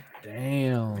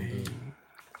 Damn, dude.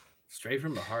 Straight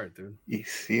from the heart, dude. Y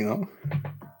sí, ¿no?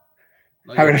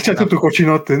 A ver, échate tu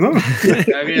cochinote, ¿no?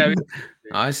 A ver.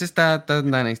 Ese está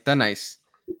nice.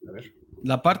 A ver.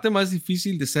 La parte más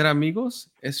difícil de ser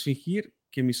amigos es fingir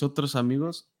que mis otros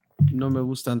amigos no me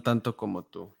gustan tanto como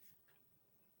tú.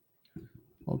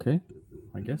 Okay,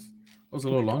 I guess. That was a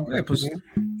little long. Pues,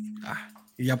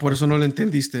 y ya por eso no lo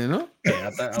entendiste, ¿no? Yeah, I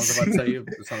was about to say it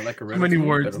sounded like a riddle. How many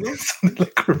words, ¿no?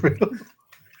 Like a riddle.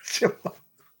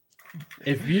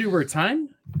 If you were time,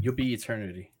 you'll be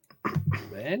eternity.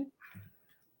 Man.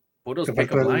 Puros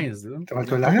pick-up lines, dude. Te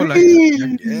faltó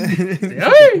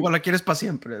 ¿Cómo la quieres para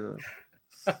siempre?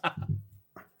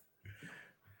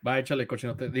 Va, échale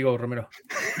cochinote. Digo, Romero.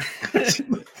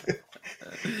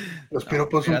 Los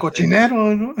piropos son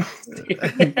cochineros, ¿no?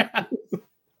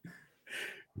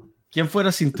 ¿Quién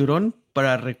fuera cinturón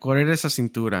para recorrer esa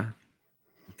cintura?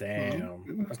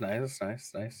 Damn. That's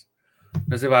nice.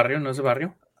 ¿No es de barrio?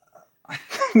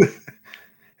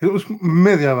 Es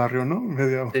media barrio, ¿no?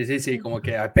 Media. Sí, como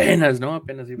que apenas, ¿no?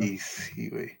 Apenas iba. Y sí,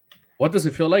 güey. What does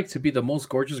it feel like to be the most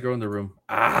gorgeous girl in the room?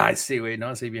 Sí, güey, no,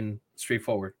 así bien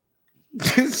straightforward.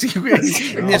 Sí, güey.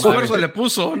 Ni esfuerzo le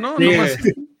puso, ¿no? Sí, Nomás.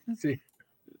 sí.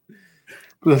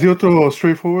 Pues así otro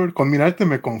straightforward. Con mirarte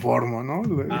me conformo, ¿no?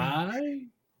 Ay.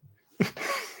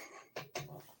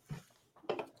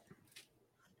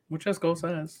 Muchas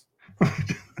cosas.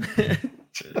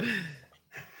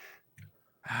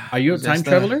 Are you a time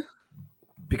traveler?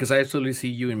 Because I absolutely see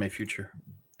you in my future.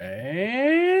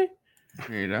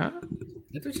 Mira.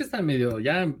 Esto ya está medio,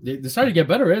 ya, they started to get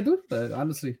better, dude?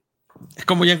 Honestly. Es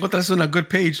como ya encontraste una good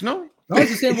page, ¿no? No,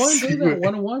 it's the same one, dude.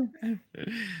 101.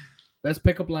 Best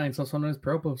pickup lines, also known as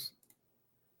Piropos.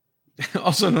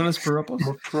 Also known as Piropos.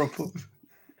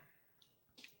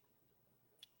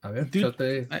 A ver,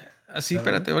 dude, así,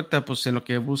 espérate, ahorita, pues en lo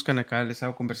que buscan acá les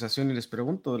hago conversación y les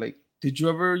pregunto, like, did you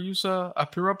ever use a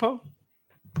piropo?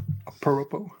 A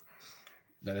piropo?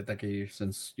 La neta que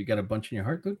since you got a bunch in your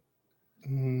heart, dude?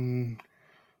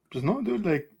 Pues no, dude,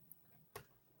 like,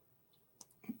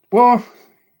 well,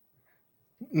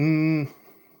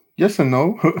 yes and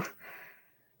no.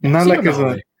 Not like as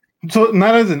a, so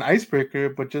not as an icebreaker,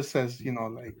 but just as, you know,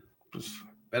 like, pues.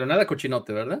 Pero nada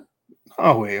cochinote, ¿verdad?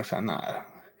 No, güey, o sea, nada.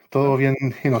 Todo bien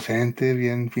inocente,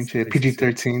 bien pinche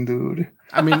PG-13, dude.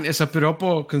 I mean, is a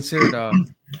piropo considered a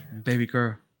baby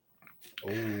girl?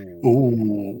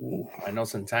 Ooh. I know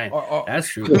some time. That's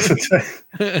true. That's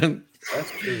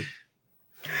true.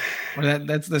 Well,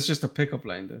 that's just a pickup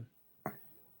line, dude.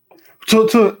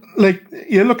 So, like,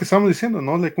 y es lo que estamos diciendo,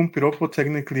 ¿no? Like, un piropo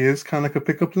technically is kind of like a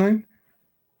pickup line.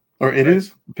 Or it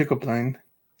is a pickup line.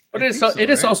 But it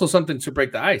is also something to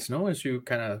break the ice, no? As you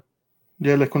kind of...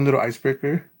 Yeah, like un little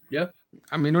icebreaker. Yeah.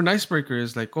 I mean, an icebreaker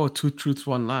is like, oh, 2 truths,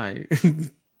 1 lie.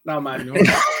 No, man. No.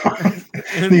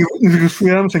 Ni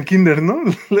estuviéramos en kinder, ¿no?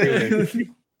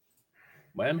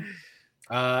 Bueno.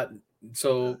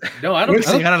 So, no, I don't...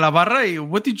 Llegar a la barra y,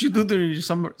 what did you do during your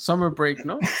summer break,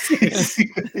 no?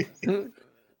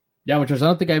 Yeah, which I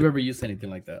don't think I've ever used anything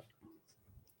like that.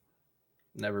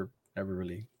 Never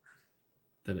really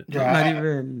did it. Yeah. Not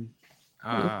even...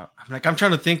 I'm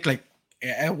trying to think, like,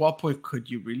 at what point could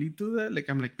you really do that? Like,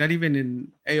 I'm like, not even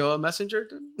in AOL Messenger,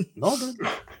 dude? No, dude.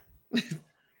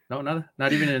 No, nada.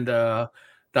 Not even in the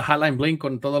hotline blink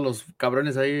con todos los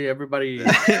cabrones ahí, everybody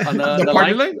on the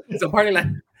party line? It's a party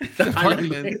line. The party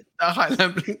line. The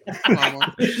hotline blink.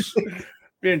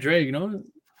 Bien Drake, you know?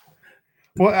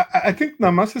 Well, I think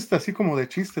nada más está así como de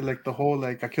chiste, like the whole,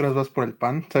 like, ¿a qué horas vas por el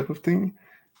pan type of thing?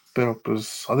 Pero,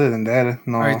 pues, other than that,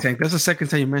 no. All right, Tank, that's the second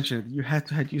time you mentioned it. You had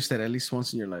to have used that at least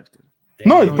once in your life, dude.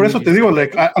 No, y por eso te digo,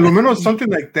 like, a lo menos something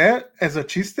like that as a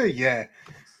chiste, yeah.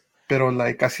 Pero,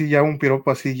 like, así ya un piropo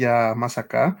así ya más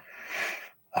acá.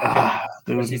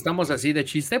 Pues si estamos así de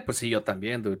chiste, pues sí, yo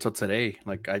también, dude. So today,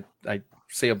 like, I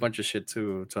say a bunch of shit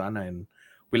to Ana and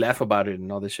we laugh about it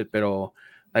and all this shit, pero,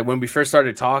 like, when we first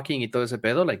started talking y todo ese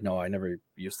pedo, like, no, I never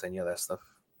used any of that stuff.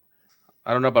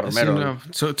 I don't know about Romero.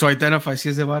 So to identify si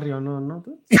es de barrio o no.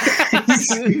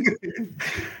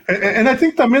 And I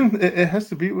think también it has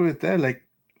to be with that, like,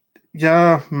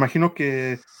 ya imagino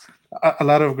que a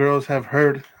lot of girls have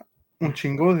heard un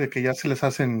chingo de que ya se les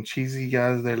hacen cheesy,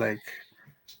 ya they're like...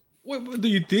 What do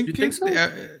you think? You think so?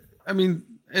 I mean,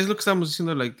 es lo que estamos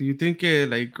diciendo, like, do you think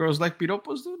like girls like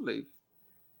piropos, dude? Like,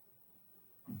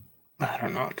 I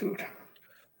don't know, dude.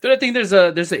 Dude, I think there's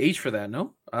an age for that,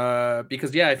 no?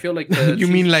 Because yeah, I feel like you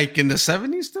mean like in the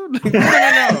 70s, dude?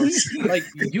 No. Like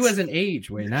you as an age,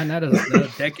 way, not a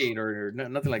decade or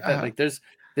nothing like that. Like there's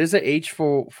an age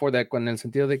for that con el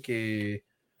sentido de que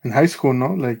in high school,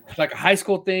 no? Like a high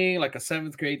school thing, like a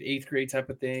 7th grade, 8th grade type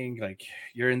of thing. Like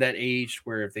you're in that age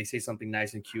where if they say something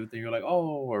nice and cute, then you're like,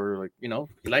 oh, or like, you know,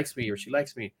 he likes me or she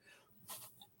likes me.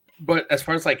 But as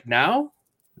far as like now,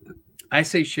 I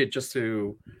say shit just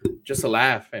to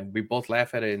laugh, and we both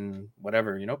laugh at it and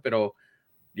whatever, you know. Pero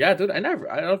yeah, dude, I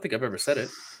don't think I've ever said it,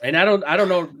 and I don't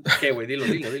know. Okay, güey, dilo.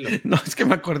 No, es que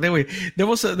me acordé, güey. There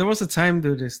was a time,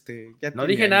 dude. No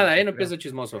dije nada, no empiezo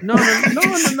chismoso. No.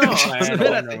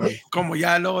 Espérate. Como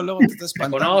ya luego te estás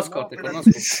espantando. Te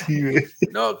conozco. sí, güey.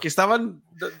 No, que estaban,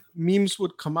 the memes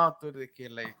would come out, dude, de que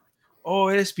like, oh,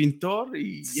 eres pintor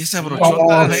y esa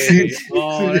brochota. Sí.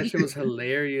 Oh, that shit was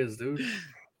hilarious, dude.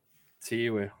 Sí,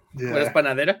 güey. Yeah. ¿Eres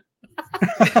panadera?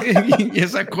 Y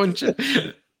esa concha.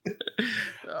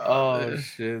 Oh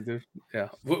shit, dude. Yeah.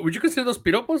 Would you consider those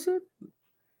piropos, dude?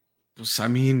 Pues, I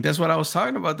mean, that's what I was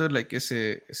talking about, dude. Like,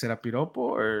 ¿será piropo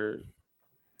or?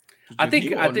 I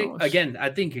think again. I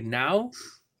think now,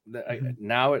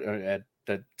 now at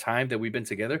the time that we've been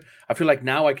together, I feel like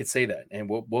now I could say that, and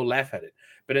we'll laugh at it.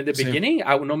 But in the beginning,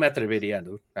 I would no me atrevería,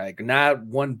 dude. Like not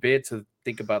one bit to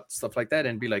think about stuff like that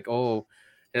and be like, oh,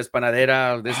 es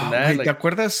panadera, this and that. Wait, like, ¿te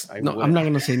acuerdas? No, I'm not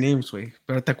gonna say names, güey.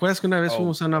 Pero ¿te acuerdas que una vez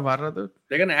fuimos a una barra, dude?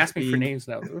 They're gonna ask me for names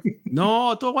now, dude.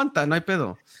 No, tú aguanta, no hay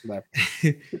pedo.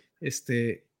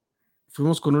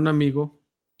 Fuimos con un amigo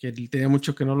que tenía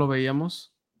mucho que no lo veíamos.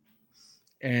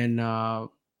 And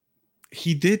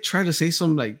he did try to say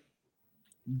some like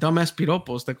dumbass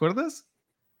piropos, ¿te acuerdas?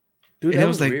 Dude, and it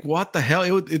was like, weird. What the hell?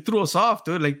 It threw us off,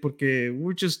 dude. Like, porque we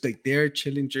were just like there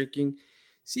chilling, drinking.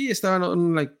 Sí,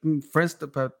 estaban like friends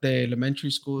de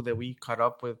elementary school that we caught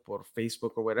up with por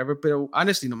Facebook or whatever. Pero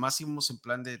honestly, nomás íbamos en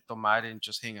plan de tomar and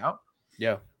just hang out.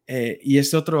 Yeah. Y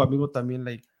este otro amigo también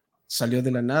like salió de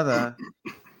la nada.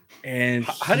 And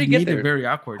how did he get there? Very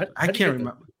awkward. I can't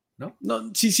remember.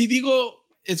 No, si digo,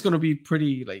 it's going to be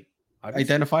pretty like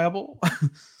identifiable.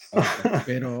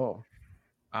 Pero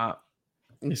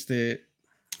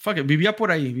fuck it, vivía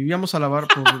por ahí, vivíamos a la barra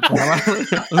por la barra.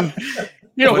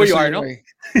 You know where you are, ¿no?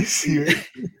 Sí,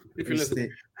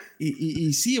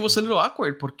 y sí, it was a little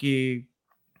awkward porque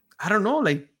I don't know,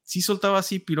 like sí soltaba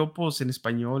así piropos en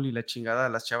español y la chingada a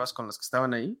las chavas con las que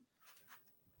estaban ahí.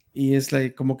 Y es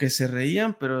like como que se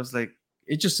reían, pero es like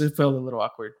it felt a little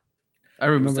awkward. I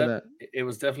remember that. It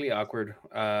was definitely awkward.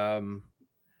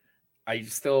 I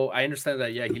understand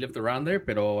that, yeah, he lived around there,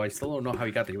 but I still don't know how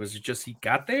he got there. It was just he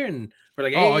got there and we're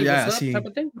like, hey, what's up, sí. type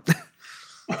of thing.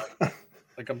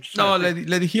 Like, I'm just no,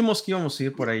 le dijimos que íbamos a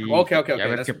ir por ahí. Okay.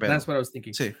 That's what I was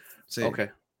thinking. Sí. Okay.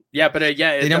 Yeah, but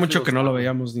yeah. Tenía mucho que no lo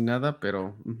veíamos ni nada,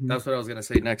 pero... That's what I was going to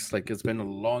say next. Like, it's been a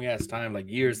long-ass time, like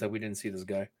years that we didn't see this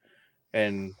guy.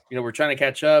 And, you know, we're trying to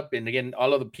catch up. And again,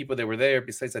 all of the people that were there,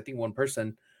 besides, I think, one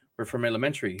person, were from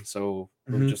elementary. So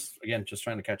we're just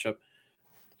trying to catch up.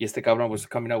 Y este cabrón was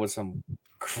coming out with some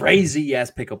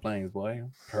crazy-ass pickup lines, boy.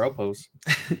 Piropos.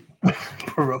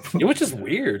 It was just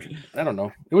weird. I don't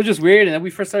know. It was just weird. And then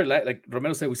we first started, like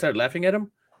Romero said, we started laughing at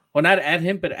him. Well, not at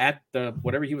him, but at the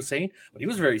whatever he was saying. But he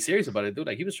was very serious about it, dude.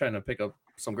 Like, he was trying to pick up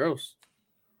some girls.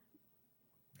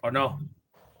 Or no?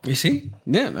 You see?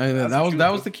 Yeah,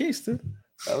 that was the case, dude.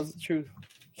 That was the truth.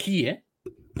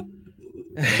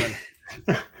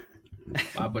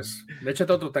 Pues, pues,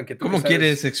 échate otro tanque. ¿Cómo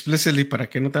quieres explicitly para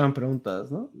que no te hagan preguntas,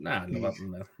 no? Nah, no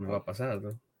va a pasar,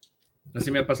 ¿no?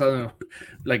 Así me ha pasado,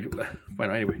 like,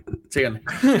 bueno, anyway, síganme.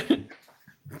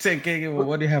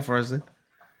 What do you have for us, then?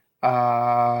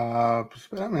 Pues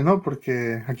espérame, ¿no?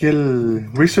 Porque aquí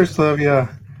el research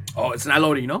todavía... Oh, it's not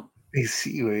loading, ¿no?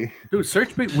 Sí, güey. Dude,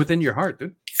 search within your heart,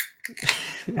 dude.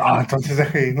 Entonces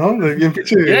deje, ¿no? Bien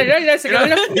pinche... Ya, se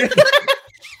quedó.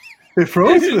 ¿It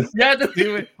froze? Yeah,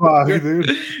 dude. Wow, dude.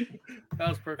 That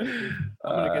was perfect, dude.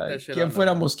 I'm gonna get that shit. ¿Quién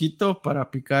fuera mosquito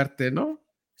para picarte, no?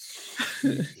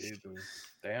 Sí, dude.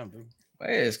 Damn, dude.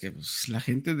 Pues que pues, la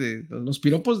gente de los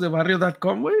piropos de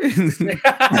barrio.com, güey.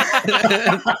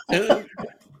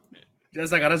 Ya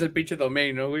agarras el pinche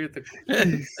domain, ¿no, güey?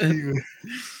 Sí, güey.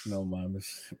 No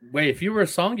mames. Wait, if you were a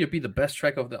song, you'd be the best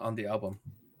track on the album.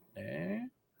 A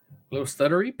little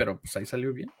stuttery, pero pues ahí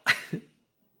salió bien.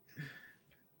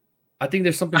 I think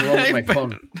there's something wrong with my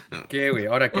phone. ¿Qué, güey?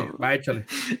 ¿Ahora qué? Va, échale.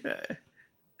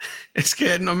 Es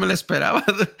que no me la esperaba.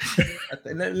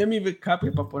 Let me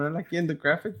copy para ponerla aquí en the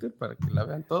graphic, dude, para que la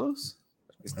vean todos.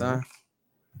 Aquí está.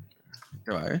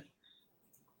 ¿Qué va,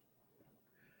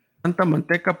 Tanta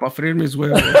manteca para freír mis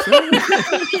huevos.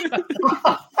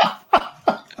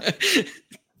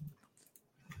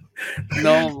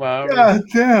 No, mames. God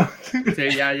damn.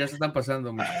 Sí, ya se están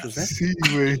pasando, muchachos, Sí,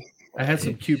 güey. I had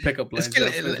some cute pickup lines. Es que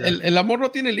el amor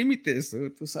no tiene límites,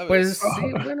 tú sabes. Pues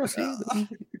sí, bueno, sí.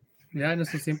 Ya en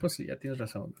estos tiempos sí, ya tienes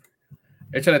razón.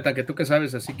 Échale, tanque, tú que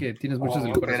sabes, así que tienes muchos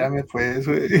del corazón. Espérame, pues,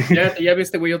 güey. Ya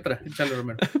viste, güey, otra. Échale,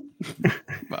 Romero.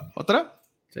 ¿Otra?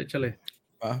 Sí, échale.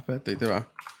 Espérate, ahí te va.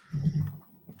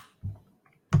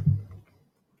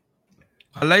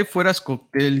 Ojalá y fueras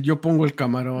cóctel, yo pongo el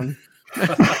camarón.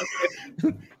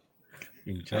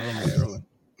 Pinche Romero,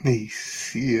 güey.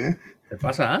 Sí, ¿Te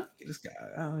pasa,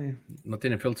 ¿eh? No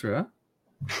tiene filtro, ¿eh?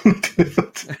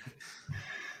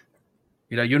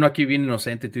 Mira, yo no aquí bien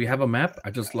inocente. Do you have a map?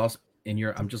 I'm just lost in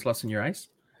your eyes.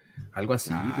 Algo así,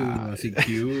 dude, así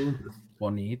cute,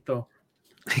 bonito.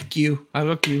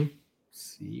 Algo cute.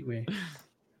 Sí, güey.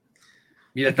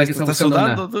 Mira, el tanque está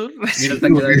sudando, dude. Mira, el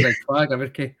tanque like, fuck, a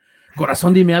ver qué.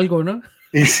 Corazón, dime algo, ¿no?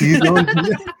 Y sí, no,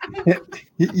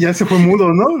 ya se fue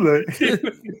mudo, ¿no?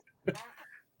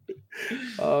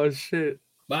 Oh, shit.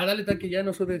 Va, dale, tanque, ya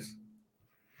no sudes.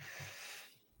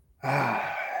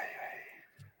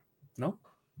 ¿No?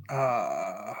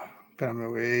 Espérame,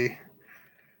 güey.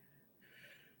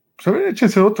 Pues a ver,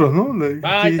 échense otros, ¿no?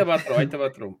 Ahí te va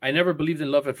otro. I never believed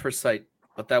in love at first sight,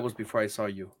 but that was before I saw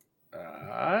you.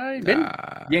 Ay, ven.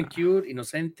 Bien cute,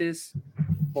 inocentes,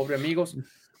 pobre amigos.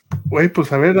 Güey,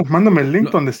 pues a ver, mándame el link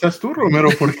donde estás tú, Romero,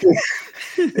 porque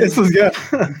esos ya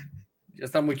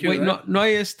está muy cute. Güey, no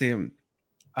hay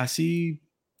así,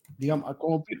 digamos,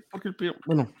 como, porque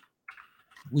bueno,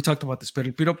 we talked about this, pero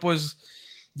el piropo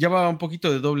lleva un poquito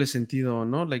de doble sentido,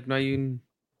 ¿no? Like, no hay un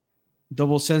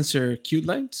double sensor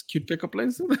cute pickup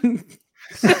lines.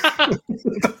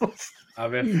 A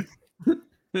ver.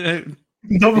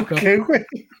 ¿Double qué, güey?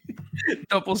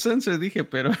 Double sensor, dije,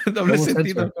 pero doble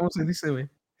sentido, sensor. ¿Cómo se dice, güey?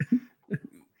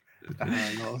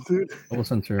 No. Double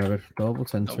sensor, a ver, double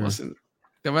sensor.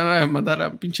 Te van a mandar a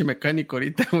un pinche mecánico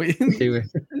ahorita, güey. Sí, güey.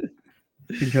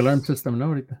 Pinche alarm system, ¿no?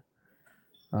 Ahorita.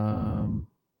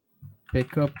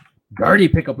 Dirty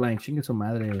pickup line, chingue su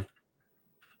madre.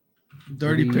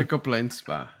 Dirty pickup lines,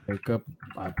 va. Pickup,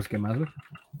 pues qué más, güey.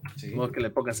 Sí. Lo que le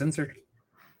ponga sensor.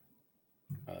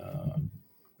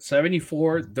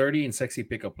 74 dirty and sexy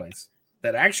pickup lines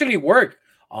that actually work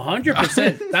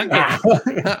 100%.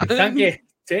 Tanque.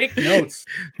 Take notes.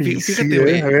 Fíjate,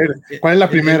 güey. A ver, ¿cuál es la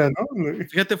primera, no?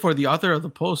 Fíjate, for the author of the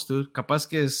post, dude. Capaz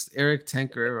que es Eric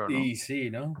Tanker, ¿no?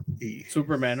 Sí, ¿no?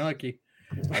 Superman, ¿no? Aquí.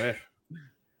 A ver.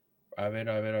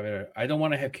 I don't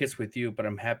want to have kids with you, but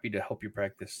I'm happy to help you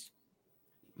practice.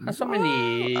 Más o menos.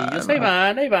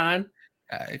 Ahí van.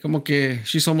 Como que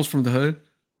she's almost from the hood.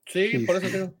 Sí, por eso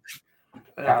tengo.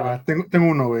 Tengo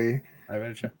uno, güey. A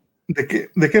ver, ya.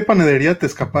 ¿De qué panadería te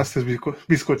escapaste,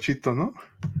 bizcochito, no?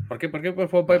 ¿Por qué? ¿Pero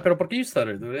por qué you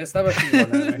stuttered? Estaba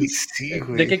chingona. Sí,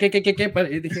 güey. ¿De qué?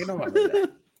 Dije, no mames.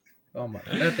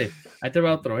 Espérate. Ahí te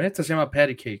va otro, Este se llama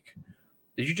patty cake.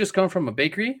 Did you just come from a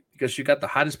bakery? Because you got the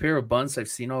hottest pair of buns I've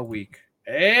seen all week.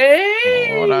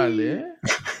 ¡Ey! ¡Órale!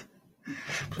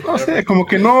 No sé, como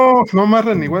que no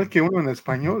amarran igual que uno en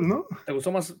español, ¿no? ¿Te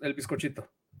gustó más el bizcochito?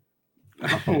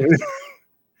 No, güey.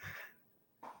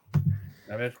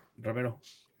 A ver, Romero.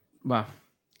 Va.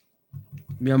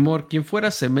 Mi amor, ¿quién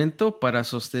fuera cemento para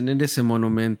sostener ese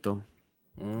monumento?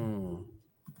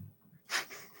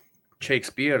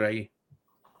 Shakespeare ahí.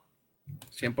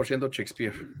 100%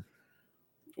 Shakespeare.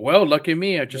 Well, lucky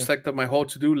me. I just checked up my whole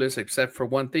to-do list except for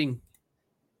one thing.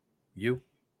 You.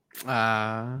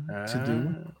 To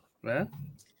do. ¿Verdad?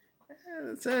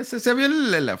 Se vio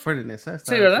la fuera en esa.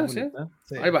 Sí, ¿verdad? Sí.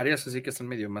 Hay varias, así que están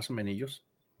medio más o menos.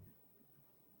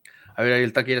 A ver, ahí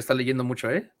el taquero está leyendo mucho,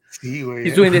 ¿eh? Sí, güey.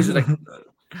 He's doing this like...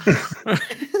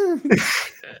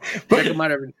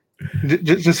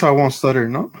 just so I won't stutter,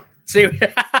 ¿no? Sí, güey.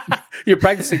 You're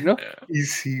practicing, ¿no? Y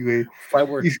sí, güey.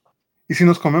 Firework. Y si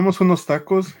nos comemos unos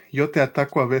tacos, yo te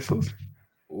ataco a besos.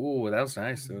 That was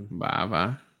nice, dude.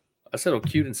 Va. That's a little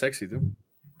cute and sexy, dude.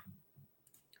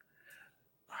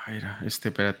 Ay, mira,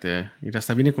 espérate. Mira,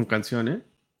 hasta viene con canción, ¿eh?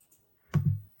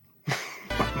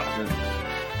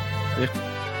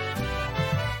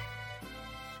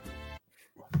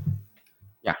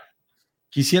 Ya.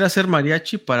 Quisiera ser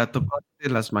mariachi para tocarte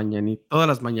todas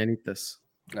las mañanitas.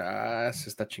 Ese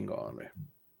está chingón, güey.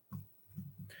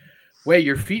 Wait,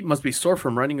 your feet must be sore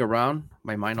from running around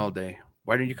my mind all day.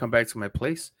 Why don't you come back to my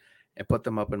place and put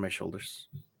them up on my shoulders?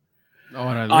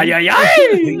 Órale. ¡Ay!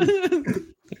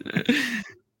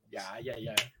 Ya.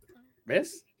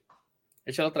 ¿Ves?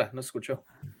 Echa la otra, no se escuchó.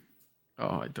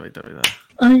 Ahí te.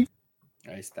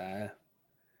 Ahí está.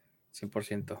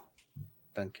 100%.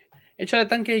 Tanque. Échale,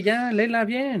 tanque, ya, léela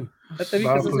bien. Ya te vi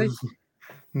que estás ahí.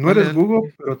 No eres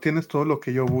Google, pero tienes todo lo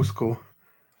que yo busco.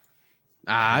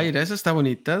 Mira, esa está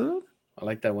bonita, ¿no? I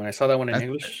like that one. I saw that one in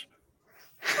English.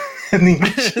 En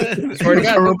inglés.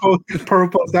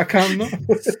 Piropos.com, ¿no?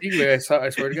 Sí, güey, I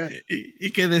swear to God.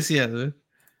 ¿Y qué decía, güey?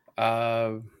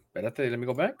 Espérate, let me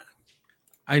go back.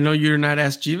 I know you're not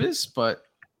as Jeeves, but...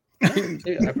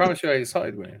 I promise you I saw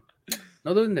it, güey.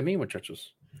 No duden de mí,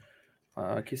 muchachos.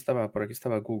 Por aquí estaba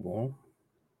Google.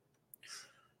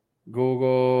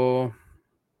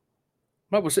 Bueno,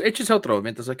 pues échese otro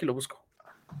mientras aquí lo busco.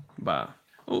 Va.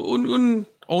 Un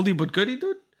oldie but goodie,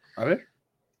 dude. A ver.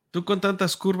 Tú con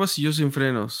tantas curvas y yo sin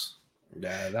frenos.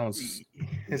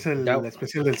 Es el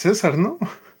especial del César, ¿no?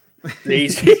 Sí.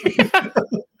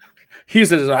 He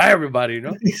says everybody,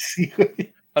 ¿no? Sí,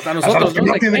 güey. Hasta nosotros, que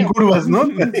no tienen curvas, ¿no?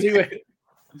 Sí, güey.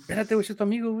 Espérate, güey, es tu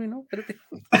amigo, güey, ¿no? Espérate.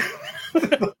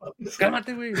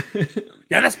 Cálmate, güey.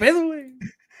 Ya las pedo, güey.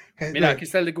 Mira, aquí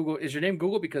está el de Google. Is your name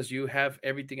Google because you have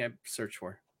everything I searched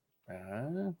for?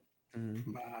 I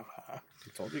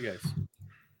told you guys.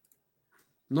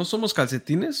 No somos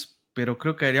calcetines, pero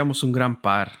creo que haríamos un gran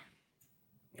par.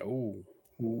 Oh,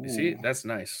 you see, that's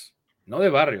nice. No de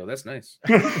barrio, that's nice.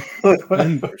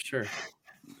 For sure.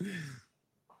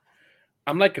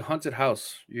 I'm like a haunted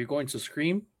house. You're going to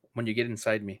scream when you get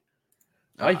inside me.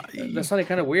 That sounded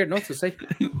kind of weird, no? To say.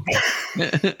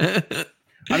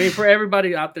 I mean, for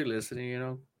everybody out there listening, you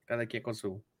know, cada quien con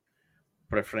su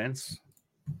preference.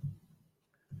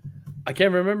 I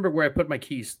can't remember where I put my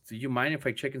keys. Do you mind if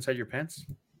I check inside your pants?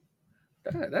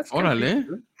 That's Órale.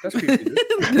 creepy, that's creepy, dude.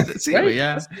 Sí, Right? güey,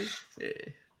 ya.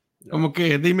 Como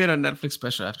que they made a Netflix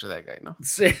special after that guy, ¿no?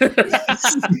 Sí.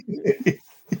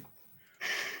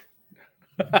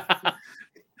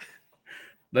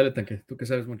 Dale, Tanque, tú que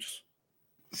sabes muchos.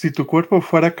 Si tu cuerpo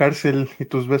fuera cárcel y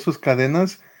tus besos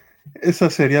cadenas, ese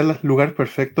sería el lugar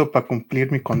perfecto para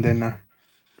cumplir mi condena.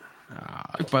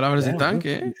 Ay, palabras de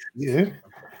tanque, ¿eh? Yeah.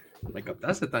 Me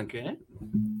captaste, Tanque, ¿eh?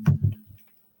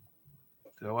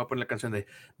 Te voy a poner la canción de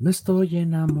Me estoy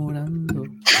enamorando.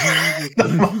 No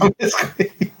mames,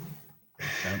 güey.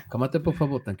 Cámate, por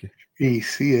favor, Tanque. Y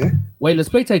sí, ¿eh? Wait, let's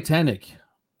play Titanic.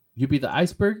 You be the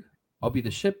iceberg, I'll be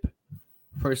the ship.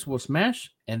 First we'll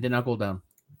smash, and then I'll go down.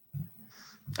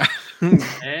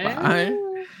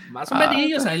 Más o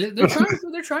menos.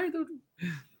 They're trying, dude.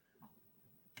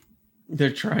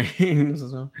 They're trying.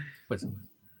 Pues.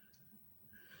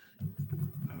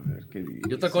 A ver qué dice.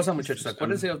 Y otra cosa, muchachos,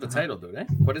 acuérdense of the title, dude, ¿eh?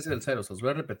 Acuérdense del title, se los voy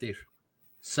a repetir.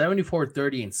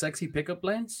 7430 in sexy pickup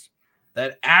lines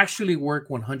that actually work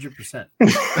 100%.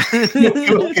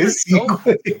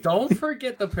 Don't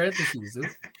forget the parentheses, dude.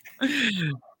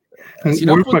 Si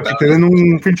no, para que te den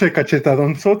un pinche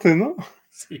cachetadonzote, ¿no?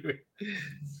 Sí, güey.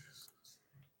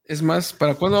 Es más,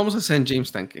 ¿para cuándo vamos a hacer en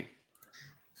James Tanque?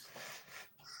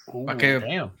 Para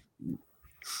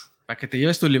que te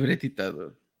lleves tu libretita,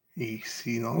 dude. Y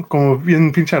sí, ¿no? Como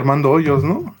bien pinche Armando Hoyos,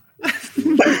 ¿no?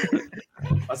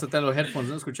 Vas a tener los headphones,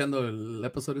 ¿no? Escuchando el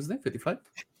episodio de 55.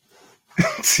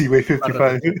 Sí, güey,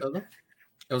 55.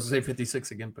 I was to say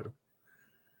 56 again, pero.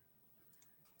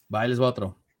 Va, les va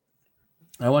otro.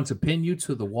 I want to pin you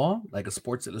to the wall like a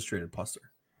Sports Illustrated poster.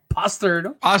 Poster,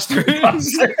 ¿no? Poster.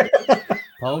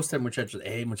 Poster, muchachos.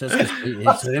 Muchachos,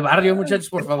 soy de barrio, muchachos,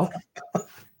 por favor.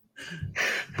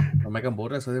 No me hagan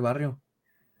burras, soy de barrio.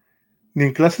 Ni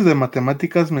en clases de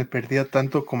matemáticas me perdía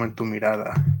tanto como en tu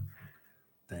mirada.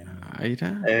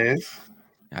 Mira.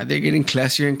 They're getting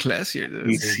classier and classier.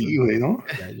 Y sí, güey, ¿no?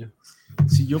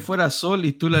 Si yo fuera Sol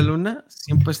y tú la Luna,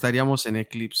 siempre estaríamos en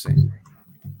eclipse.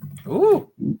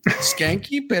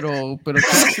 Skanky, pero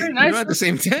classy, nice, at the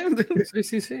same time.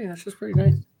 Sí. That's just pretty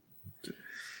nice.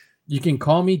 You can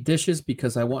call me dishes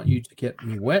because I want you to get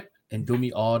me wet and do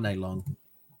me all night long.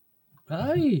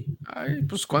 Ay,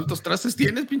 pues ¿cuántos trastes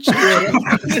tienes, pinche?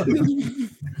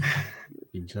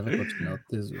 Pinche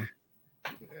recochinotes, güey.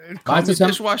 Call me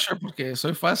dishwasher porque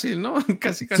soy fácil, ¿no?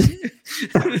 Casi.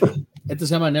 Esto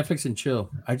se llama Netflix and chill.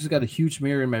 I just got a huge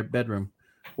mirror in my bedroom.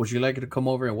 Would you like to come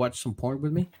over and watch some porn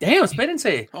with me? Damn,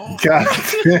 espérense. Oh, God.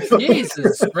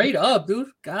 Jesus, straight up,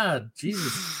 dude. God,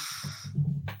 Jesus.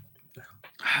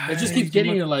 It just keeps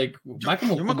getting you like, va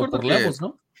como por levels,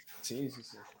 ¿no? Sí.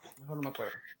 Mejor no me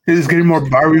acuerdo. It's getting more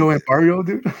barrio and barrio,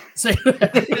 dude. Sí.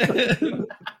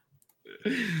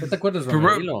 ¿No te acuerdas,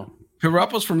 Romero?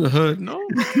 Piropos from the hood, ¿no?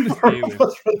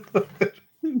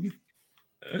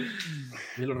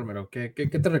 Dilo, Romero, ¿qué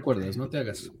te recuerdas? No te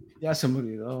hagas. Ya se me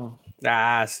olvidó.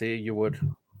 Sí, you would.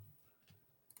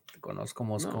 Te conozco,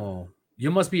 Mosco. No.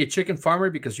 You must be a chicken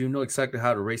farmer because you know exactly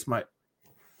how to raise my...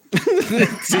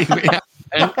 Sí,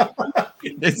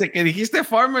 desde que dijiste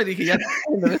farmer, dije ya...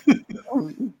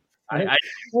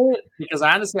 Because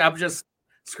honestly, I'm just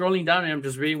scrolling down and I'm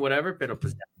just reading whatever, pero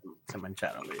pues ya se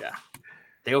mancharon, ya.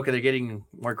 Digo que they're getting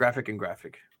more graphic and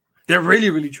graphic. They're really,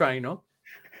 really trying, ¿no?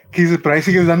 Pero ahí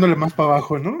sigues dándole más para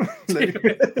abajo, ¿no?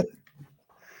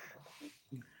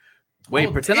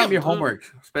 Wait, pretend I'm your homework.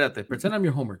 Espérate, pretend I'm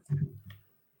your homework.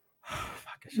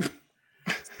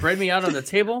 Spread me out on the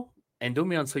table and do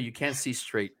me until you can't see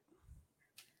straight.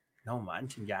 No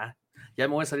manchen, ya. Ya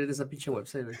me voy a salir de esa pinche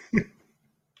website, güey.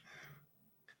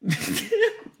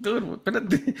 Dude,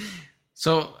 espérate.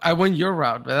 So, I went your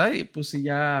route, ¿verdad? Y puse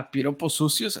ya piropos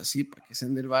sucios así, para que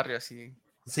sean del barrio así.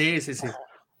 Sí.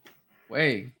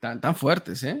 Güey, tan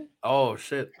fuertes, ¿eh? Oh,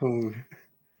 shit.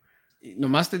 Y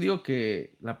nomás te digo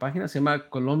que la página se llama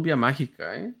Colombia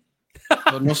Mágica, ¿eh?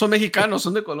 No son mexicanos,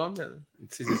 son de Colombia.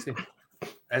 Sí.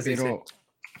 Pero,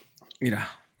 mira,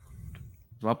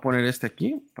 voy a poner este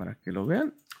aquí para que lo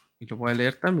vean y lo voy a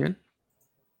leer también.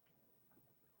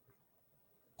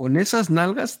 con esas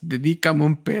nalgas, dedícame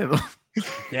un pedo.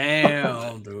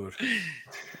 Damn, dude.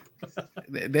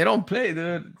 They don't play,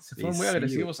 dude. Se fueron muy Sí,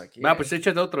 agresivos aquí. Va, pues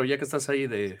échate otro, ya que estás ahí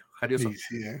de jarioso.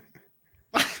 Sí,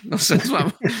 No sé,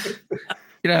 vamos.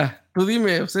 Mira, tú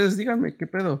dime, ustedes díganme, ¿qué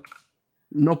pedo?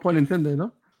 No puedo entender,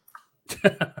 ¿no?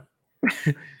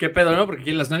 ¿Qué pedo, no? Porque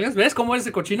aquí en las nalgas, ¿ves cómo es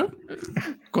de cochino?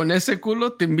 Con ese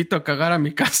culo te invito a cagar a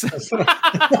mi casa.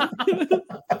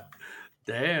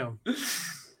 Damn.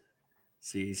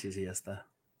 Sí, ya está.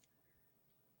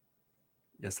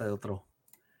 Ya está de otro.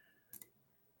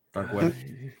 Tal cual.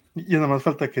 Ya nada más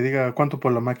falta que diga cuánto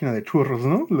por la máquina de churros,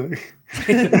 ¿no?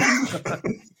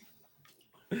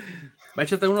 Va,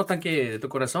 échate uno tanque de tu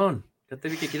corazón. Ya te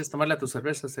vi que quieres tomarle a tu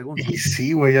cerveza, según. Y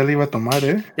sí, güey, ya le iba a tomar,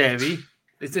 ¿eh? Te vi.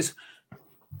 Este es...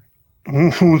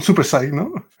 Un super size,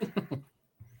 ¿no?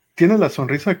 Tiene la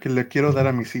sonrisa que le quiero dar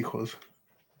a mis hijos.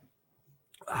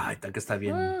 Ay, tanque está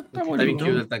bien. Está Está bien bonito.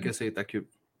 cute el tanque, sí, está cute.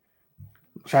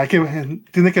 O sea,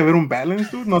 tiene que haber un balance,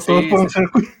 dude. No Sí, todos pueden sí.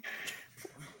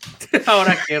 ser.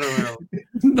 Ahora qué, Romero.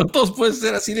 No todos pueden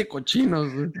ser así de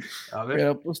cochinos, güey. A ver,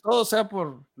 Pero pues todo sea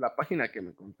por la página que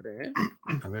me compré, ¿eh?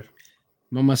 a ver.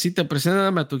 Mamacita,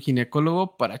 preséntame a tu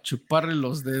ginecólogo para chuparle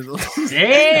los dedos.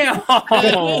 ¡Damn!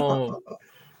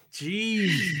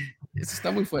 Jeez. Esto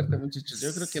está muy fuerte, muchachos.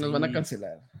 Yo creo que nos van a Sí.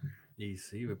 cancelar. Y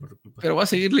sí, güey, por tu culpa. Pero voy a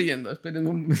seguir leyendo. Esperen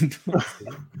un momento.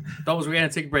 Todos we're gonna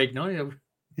take a break, ¿no?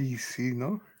 Y sí,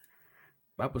 ¿no?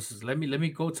 Va, pues let me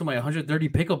go to my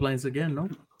 130 pickup lines again, ¿no?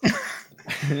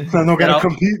 O sea, no Pero- gonna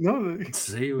compete, ¿no?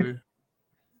 Sí, güey.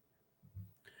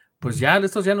 Pues ya,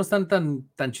 estos ya no están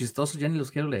tan chistosos, ya ni los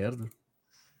quiero leer. Güey.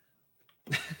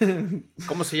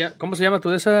 ¿Cómo se llama tu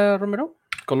de esa, Romero?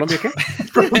 ¿Colombia qué?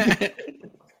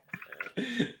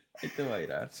 Ahí te va a ir.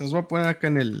 Se los voy a poner acá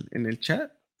en el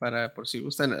chat para por si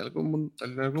gustan en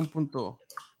algún punto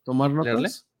tomar notas. ¿Leerle?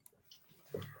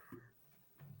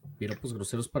 Piropos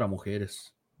groseros para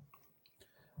mujeres.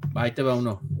 Va, ahí te va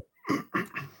uno.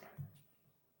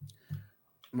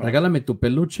 Va. Regálame tu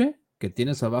peluche que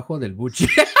tienes abajo del buche.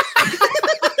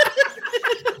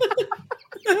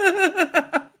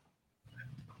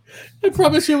 I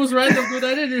promise you it was random, dude.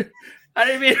 I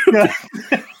didn't mean.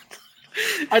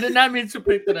 I did not mean to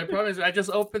pick that. I promise. I just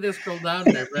opened it, scrolled down,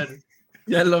 and I read it.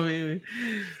 Ya lo vi, güey.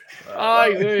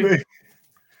 Ay, güey.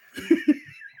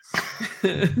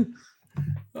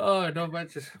 Oh, no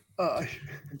manches. Ay.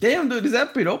 Damn, dude, is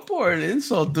that piropo or an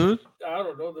insult, dude? I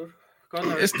don't know, dude.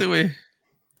 ¿Cuándo? Este, güey.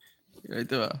 Ahí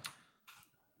te va.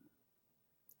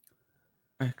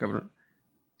 Ay, cabrón.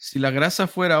 Si la grasa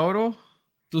fuera oro,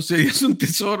 tú serías un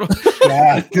tesoro.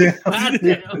 Ah, Ah, damn.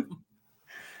 damn.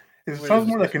 It sounds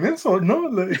more like an insult, ¿no?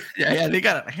 Like, Yeah, they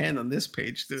got a hand on this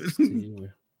page, dude. Sí, güey.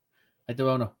 Ahí te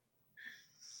va uno.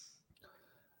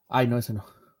 Ay, no, ese no.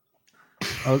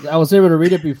 I was able to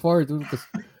read it before, dude, because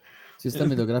sí está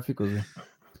medio gráfico, güey.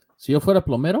 Si yo fuera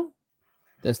plomero,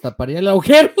 destaparía el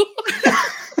agujero.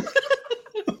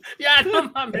 Ya, no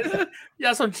mames.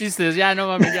 Ya son chistes, ya, no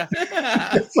mames, ya.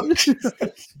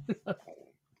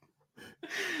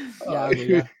 Ya, güey,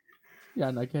 ya.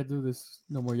 Ya, no, I can't do this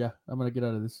no more, ya. I'm gonna get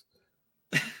out of this.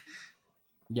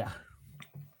 Yeah.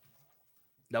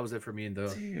 That was it for me in the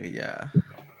Sí, ya.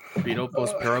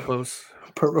 Piropos.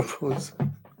 Piropos.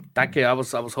 Take, I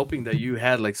was hoping that you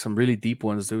had like some really deep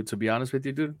ones, dude, to be honest with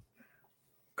you, dude.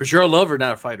 Because you're a lover,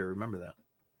 not a fighter, remember that.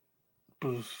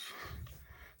 Pues,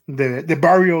 de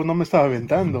barrio no me estaba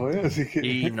aventando, ¿eh? Así que.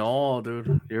 Y no,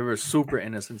 dude. You were super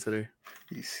innocent today.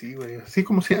 Y sí, güey. Así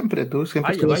como siempre, tú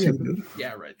siempre estuvo así, dude.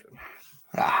 Yeah, right, dude.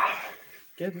 Ah.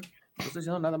 ¿Qué, dude? No estoy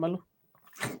diciendo nada malo.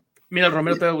 Mira, el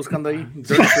Romero te va buscando ahí.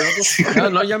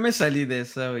 No, ya me salí de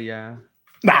eso, ya.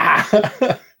 Ah.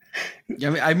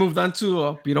 I moved on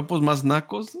to piropos más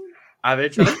nacos. A ver,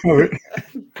 échale. A ver.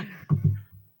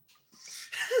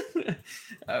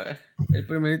 A ver, el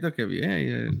primerito que vi, ahí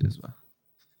les va.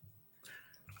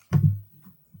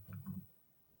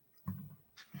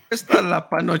 Esta la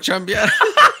pa' no chambear.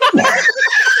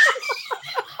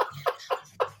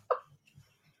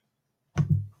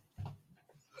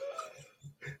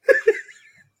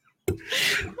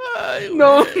 Ay,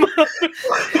 No, güey.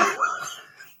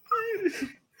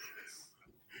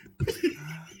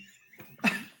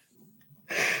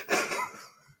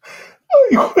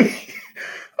 Ay, güey.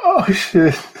 Oh,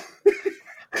 shit.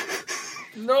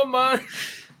 no, man.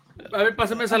 A ver,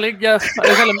 pásame esa link ya.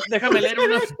 Déjame leer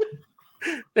unos.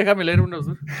 Déjame leer unos,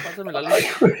 dude. Pásame la link.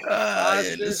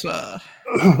 Ay, les va.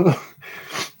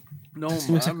 No,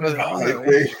 Sí me sacó mames. de Ay,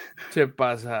 güey. Se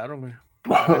pasaron, güey.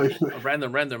 Ay,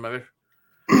 Random, a ver.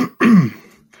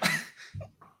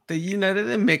 Te llenaré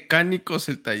de mecánicos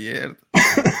el taller.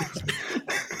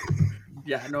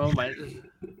 Ya, no, man.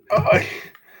 ay.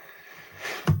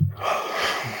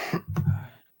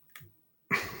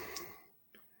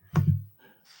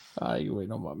 Ay, güey,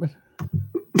 no mames.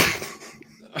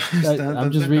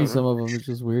 I'm just reading some of them. It's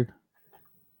just weird.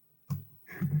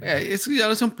 Es que ya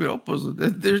no son piropos.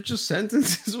 They're just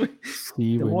sentences, güey.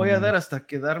 Sí, Te güey, voy no a dar mames. hasta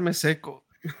quedarme seco.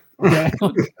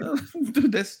 Dude,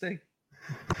 that's thing.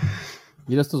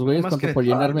 Mira estos güeyes, Más ¿cuánto que- por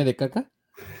llenarme de caca?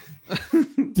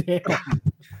 Damn.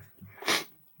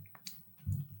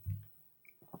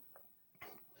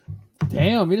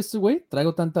 Damn, mira este güey.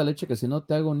 Traigo tanta leche que si no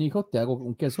te hago un hijo, te hago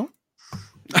un queso.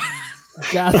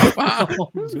 Ya,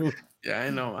 no, dude.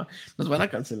 Ya, no, nos van a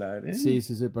cancelar, ¿eh? Sí,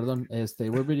 perdón.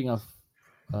 We're reading off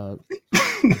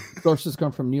sources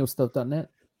come from neostuff.net.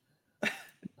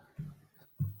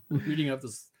 We're reading off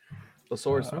the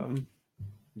source, ¿no?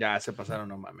 Ya se pasaron,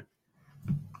 no mames.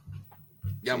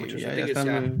 Ya, Sí, muchachos.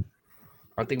 están-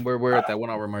 I think we're at that 1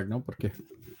 hour mark, ¿no? Porque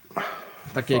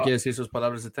 ¿hasta qué quiere decir sus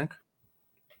palabras de Tank?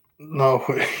 No,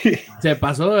 güey. Se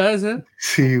pasó, ese.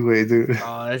 Sí, güey, dude.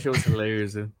 Oh, that shit was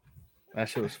hilarious, dude. That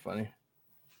shit was funny.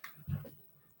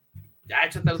 Ya,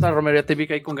 échate otra, Romero. Ya te vi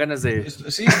que hay con ganas de.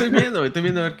 Sí, estoy viendo a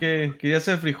ver qué quería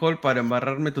hacer frijol para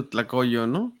embarrarme tu tlacoyo,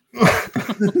 ¿no?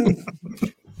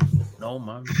 No,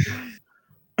 man.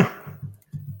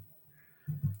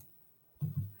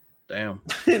 Damn.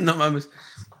 No mames.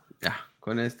 Ya,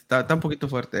 con este. Está un poquito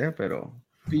fuerte, pero.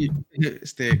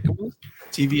 ¿Cómo es?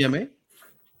 CDMA.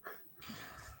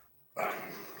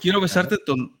 Quiero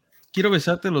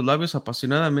besarte los labios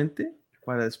apasionadamente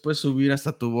para después subir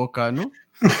hasta tu boca, ¿no?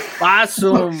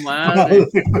 Paso, madre.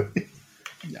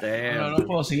 Ya, no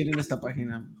puedo seguir en esta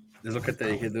página. Es lo que te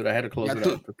dije, dude. I had to close Ya it tú-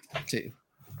 out. Sí.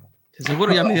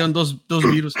 Seguro ya me dieron dos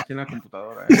virus aquí en la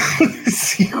computadora.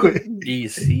 Sí, güey. Y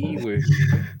sí, güey.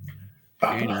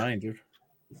 Very nice, dude.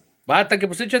 Bata, que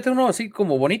pues échate uno así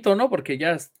como bonito, ¿no? Porque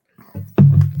ya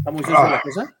está muy sucia la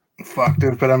cosa. Fuck,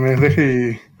 dude, espérame,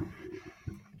 deje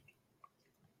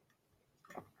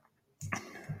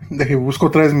busco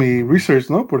otra vez mi research,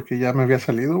 ¿no? Porque ya me había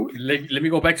salido, güey. Let me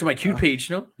go back to my Q page,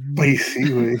 ¿no? Güey,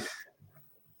 sí, güey.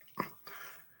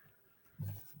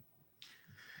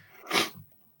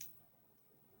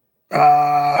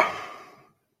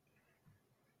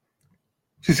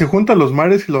 Si se juntan los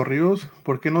mares y los ríos,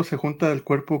 ¿por qué no se junta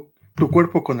tu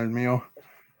cuerpo con el mío?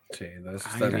 Sí, eso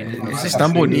está Ay, bien. esos más, están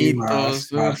así,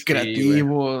 bonitos, más,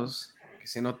 creativos, que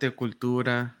se note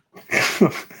cultura.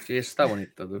 Sí, eso está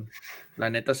bonito, dude. La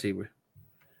neta, sí, güey.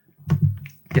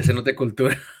 Que se note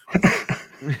cultura.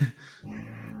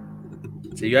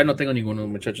 Sí, yo ya no tengo ninguno,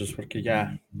 muchachos, porque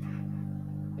ya.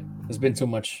 It's been too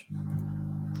much.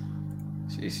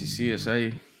 Sí, o sea,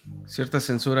 hay cierta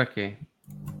censura que...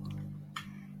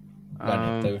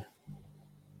 La neta, güey.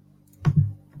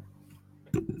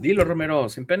 Dilo, Romero,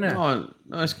 sin pena.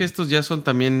 No, es que estos ya son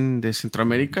también de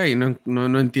Centroamérica y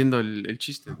no entiendo el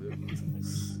chiste. Dude.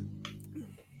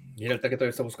 Mira, el taque todavía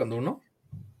está buscando uno.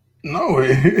 No,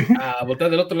 güey. Ah, voltea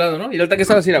del otro lado, ¿no? Y el taque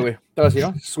estaba así, güey. Estaba así,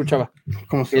 ¿no? Se escuchaba.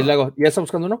 ¿Cómo Y se le hago, ¿ya está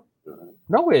buscando uno?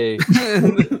 No, güey.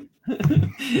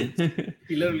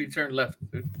 He literally turned left,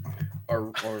 dude.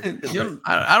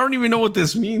 I don't even know what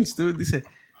this means, dude. Dice,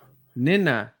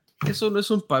 nena, eso no es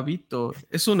un pavito,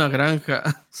 es una granja.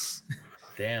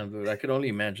 Damn, dude. I could only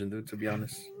imagine, dude, to be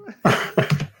honest.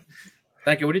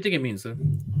 Thank you. What do you think it means, dude?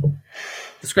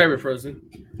 Describe it for us, dude.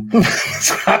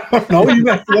 No,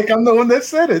 like I'm the one that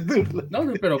said it, dude. No,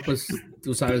 dude, pero pues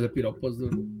tú sabes de piropos,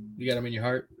 dude. You got them in your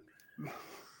heart.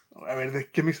 A ver, ¿de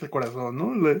qué me hizo el corazón,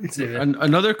 no? Sí,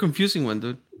 Another confusing one,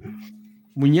 dude.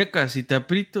 Muñeca, si te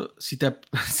aprieto, si te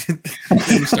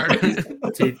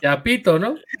apito,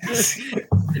 ¿no?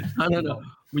 No.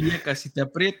 Muñeca, si te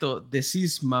aprieto,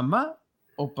 ¿decís mamá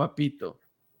o papito?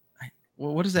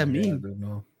 What does that mean? Yeah,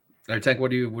 no. Tank, what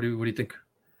do you think?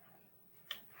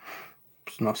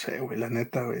 Pues no sé, güey, la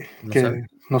neta, güey. No Que sabe.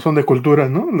 no son de cultura,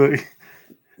 ¿no?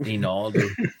 Y no, dude.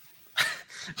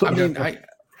 I mean,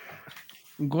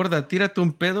 gorda, tírate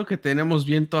un pedo que tenemos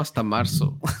viento hasta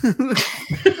marzo.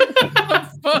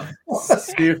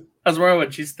 Sí, that's more of a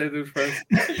chiste, dude, first.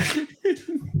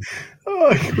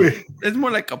 Ay, güey. It's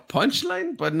more like a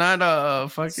punchline, but not a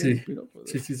fucking...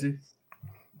 Sí. Sí.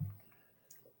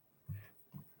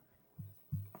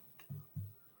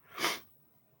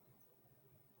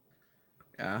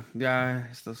 Ya,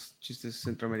 estos chistes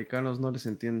centroamericanos no les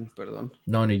entienden, perdón.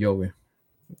 No, ni yo, güey.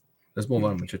 Let's move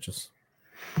on, muchachos.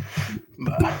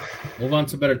 Move on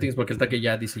to better things, porque el taque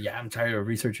ya dice, I'm tired of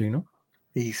researching, ¿no?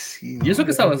 Y sí, Y eso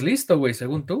que estabas listo, güey,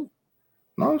 según tú.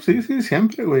 No, sí,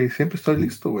 siempre, güey. Siempre estoy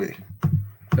listo, güey.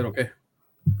 ¿Pero qué?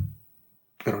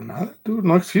 Pero nada, tú,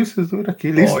 no excuses, dude.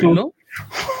 Aquí listo. ¿no?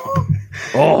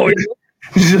 Oh,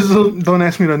 Just don't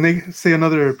ask me to say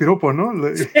another piropo, ¿no?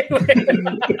 Like,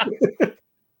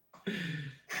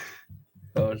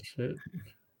 oh, shit.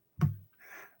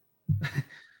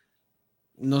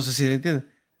 No sé si le entienden.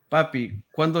 Papi,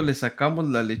 ¿cuándo le sacamos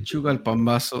la lechuga al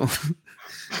pambazo?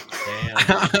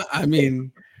 I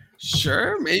mean,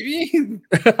 sure, maybe.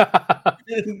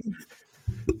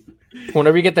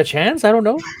 Whenever you get the chance, I don't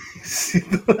know. Sí,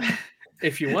 no.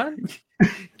 If you want.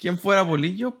 ¿Quién fuera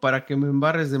bolillo para que me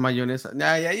embarres de mayonesa?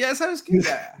 Ya, ¿sabes qué?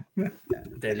 Ya.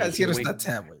 Te Deja, dije, cierra güey. esta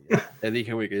tab, güey. Te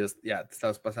dije, güey, que ya te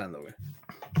estabas pasando, güey.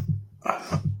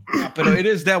 Pero it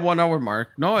is that 1 hour mark.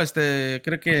 No,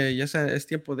 creo que ya es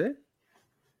tiempo de.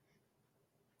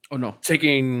 ¿O no?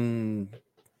 Taking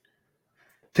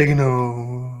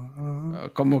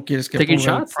 ¿Cómo quieres que Taking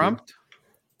ponga el shots, prompt?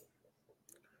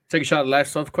 take a shot at live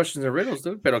soft questions and riddles,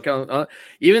 dude. Pero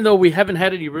even though we haven't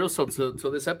had any riddles till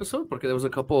this episode, porque there was a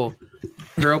couple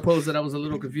Piropos that I was a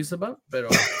little confused about, pero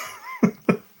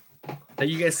that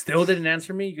you guys still didn't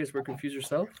answer me. You guys were confused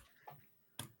yourself.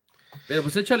 Pero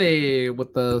pues échale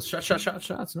with the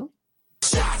shots, ¿no?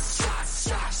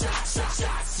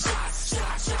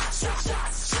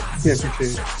 Yeah,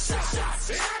 appreciate it.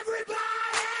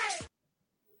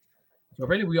 So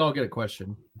really, we all get a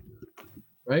question,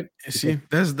 right? Sí,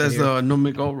 that's the no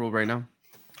make all rule right now.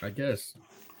 I guess.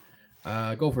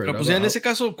 Go for it. Pero pues ya en ese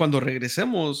caso, cuando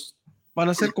regresemos, van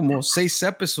a ser como 6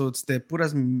 episodes de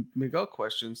puras Miguel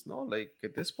questions, ¿no? Like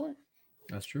at this point.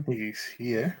 That's true.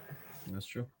 Yeah. That's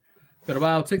true. But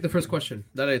I'll take the first question.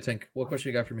 That I think. What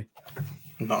question you got for me?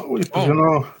 No, güey, pues yo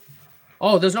no.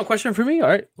 Oh, there's no question for me? All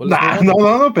right. Well,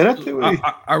 No, espérate, güey.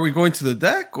 Are we going to the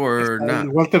deck or Está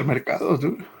not? Walter Mercado,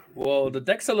 dude. Well, the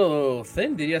deck's a little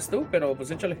thin, dirías tú, pero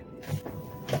pues échale.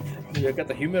 You got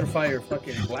the humidifier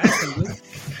fucking blasting, dude.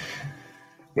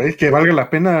 Güey, que valga la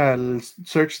pena el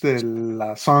search de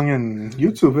la song en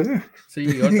YouTube, ¿eh?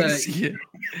 Sí, ahorita, Sí.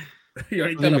 y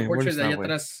ahorita Dime, la Porsche ¿dónde de allá está, güey?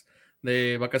 atrás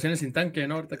de vacaciones sin tanque,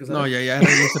 ¿no? Ahorita que No, sale. ya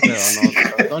arreglé ese pedo.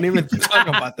 No, don't even talk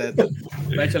about that.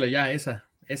 Échale ya, esa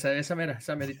mera,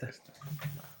 esa merita.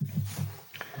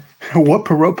 What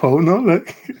Piropo, ¿no?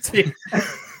 Like, Sí.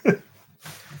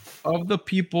 Of the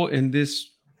people in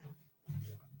this.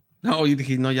 No, yo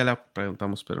dije, no, ya la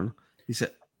preguntamos, pero no.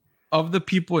 Dice, of the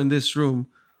people in this room,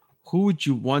 who would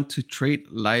you want to trade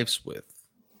lives with?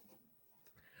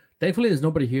 Thankfully, there's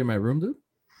nobody here in my room, dude.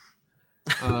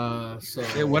 So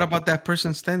Hey, what about that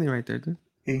person standing right there, dude?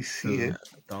 AC, eh?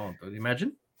 don't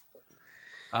imagine.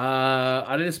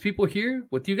 Out of these people here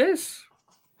with you guys,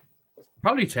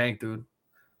 probably Tank, dude.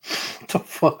 What the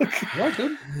fuck? What,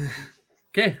 dude?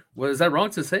 Okay, well, is that wrong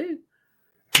to say?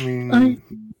 I mean,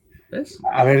 ¿Ves?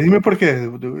 a ver, dime por qué,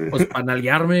 dude. Pues para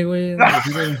nalguearme, güey.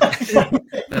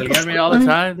 Nalguearme all the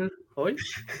time, dude. Hoy.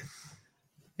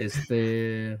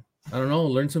 I don't know,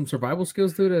 learn some survival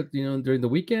skills, dude, during the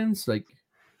weekends, like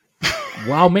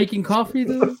while making coffee,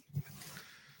 dude.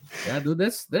 Yeah, dude,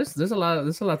 there's a lot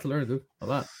to learn, dude. A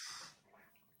lot.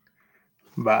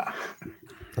 Va.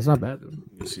 That's not bad, dude.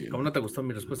 Sí. ¿Cómo no te gustó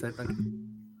mi respuesta de tanque?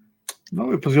 No,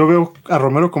 güey, pues yo veo a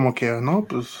Romero como que, no,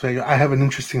 pues I have an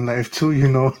interesting life too, you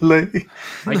know, like.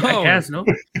 I guess, ¿no?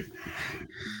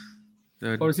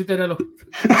 Dude, Pobrecito Erelo.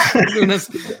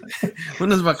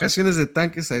 unas vacaciones de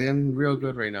tanque serían real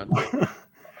good right now.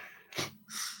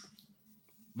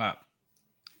 Va.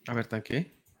 A ver,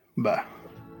 tanque. Va.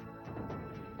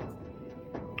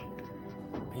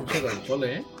 Pinche del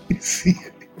chole, ¿eh? Sí.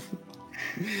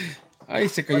 Ay,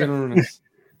 se cayeron unas.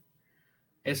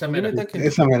 Esa mera. Tanque.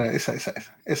 Esa, mira, esa.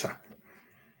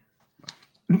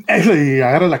 Esa y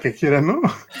agarra la que quiera, ¿no?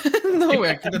 No,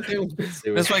 güey, aquí la tengo.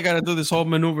 That's why I gotta do this whole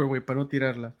maneuver, güey, para no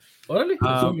tirarla. Órale,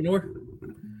 manure.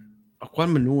 ¿Cuál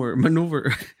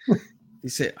maneuver?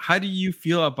 Dice, how do you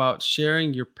feel about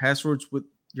sharing your passwords with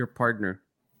your partner?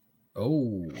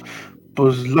 Oh.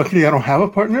 Pues luckily I don't have a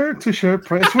partner to share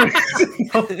passwords.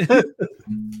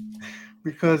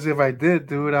 Because if I did,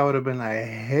 dude, I would have been like,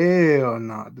 hell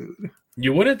no, dude.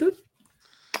 You wouldn't, dude?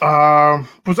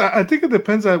 Pues I think it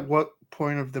depends at what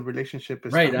point of the relationship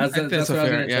is. Right, from. that's what I was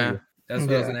going to tell you. That's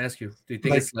what I was Yeah. going to ask you. Do you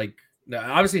think it's like,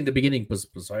 obviously in the beginning, pues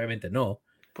obviamente no.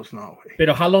 Pues no, güey.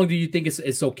 Pero how long do you think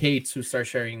it's okay to start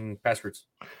sharing passwords?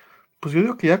 Pues yo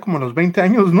digo que ya como a los 20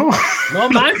 años, ¿no? No,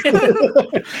 man.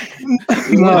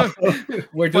 No.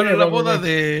 We're doing Para it la wrong, boda wrong.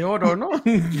 de oro, ¿no?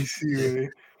 Sí, güey.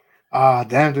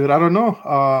 Damn, dude, I don't know.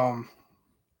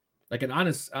 Like an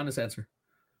honest answer.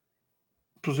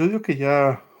 Pues yo digo que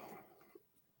ya.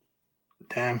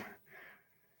 Damn.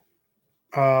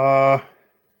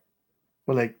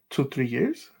 Well, like 2-3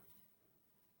 years.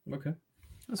 Okay.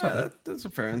 That's not bad. That's a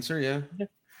fair answer, yeah.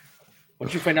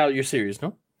 Once you find out you're serious,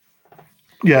 no?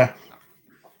 Yeah.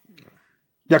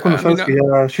 Ya cuando I sabes mean, que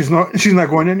ya she's not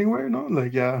going anywhere, ¿no?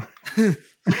 Like, ya.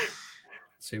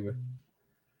 Sí, güey.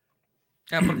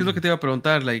 Porque es lo que te iba a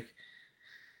preguntar, like,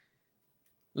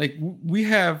 like we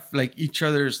have like each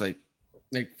other's like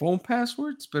phone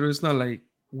passwords, but it's not like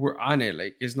we're on it.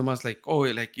 Like it's not like, oh,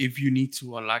 like if you need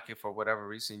to unlock it for whatever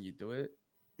reason, you do it.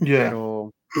 Yeah.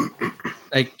 Pero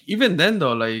like even then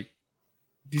though, like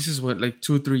this is what like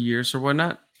 2-3 years or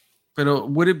whatnot. But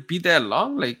would it be that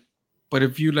long? Like, but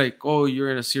if you like, oh, you're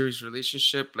in a serious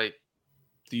relationship, like,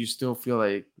 do you still feel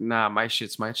like, nah, my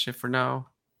shit's my shit for now?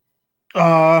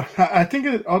 I think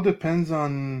it all depends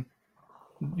on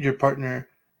your partner.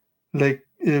 Like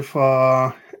if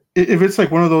it's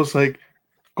like one of those like,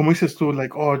 como dices tú,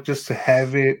 like, oh, just to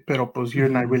have it, pero pues you're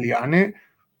not really on it,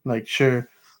 like sure.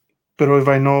 Pero if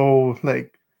I know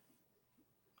like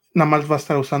nada más va a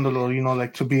estar usándolo,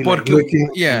 like to be like looking.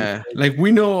 Yeah, like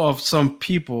we know of some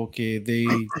people, okay,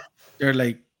 they're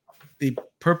like they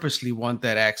purposely want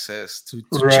that access to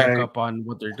check up on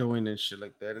what they're doing and shit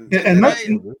like that. And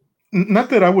not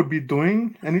that I would be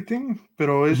doing anything,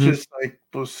 pero it's just like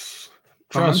those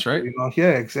trust, right?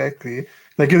 Yeah, exactly.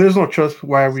 Like if there's no trust,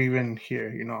 why are we even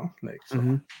here? Like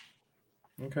so.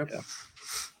 Okay. Yeah.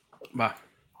 Va.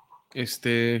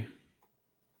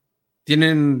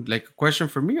 ¿Tienen like a question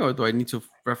for me, or do I need to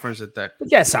reference it that?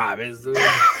 Ya sabes, dude.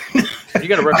 You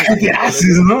gotta reference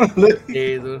it. No?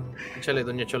 Hey, dude. Chale,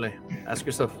 doña Chole. Ask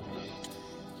yourself.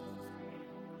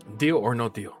 Deal or no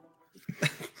deal?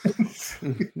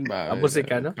 La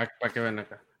música, ¿no? Para que vean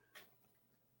acá.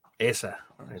 Esa.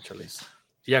 Échale.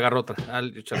 Y agarró otra.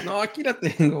 No, aquí la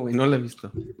tengo, güey. No la he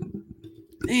visto.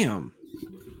 Damn.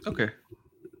 Okay.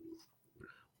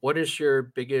 What is your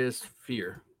biggest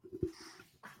fear?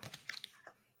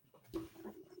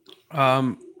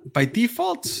 By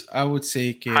default, I would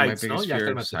say que heights, my biggest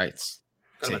fear is heights.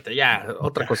 Cálmate, ya,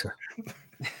 otra cosa.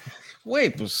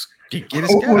 Güey, pues, ¿qué quieres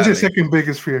que haga? What's your second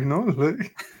biggest fear, no?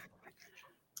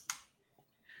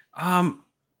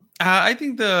 I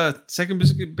think the second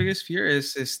biggest fear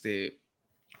is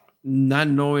not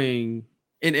knowing,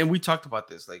 and we talked about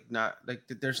this, like not like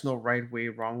there's no right way,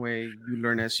 wrong way. You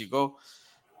learn as you go,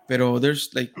 pero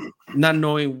there's like not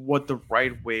knowing what the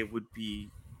right way would be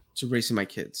to raising my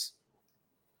kids.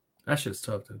 That shit's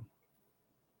tough, dude.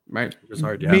 Right? It's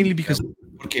hard, mainly because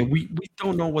we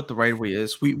don't know what the right way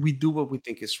is. We do what we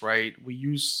think is right. We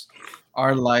use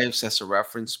our lives as a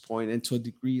reference point, and to a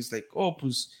degree, it's like, oh,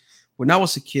 pues, when I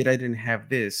was a kid, I didn't have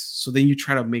this. So then you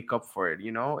try to make up for it,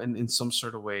 in some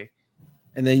sort of way.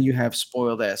 And then you have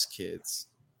spoiled ass kids,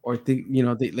 or they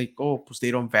like, oh, pues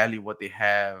they don't value what they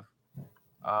have.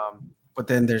 But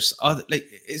then there's other, like,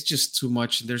 it's just too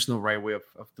much. There's no right way of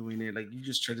doing it. Like, you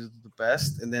just try to do the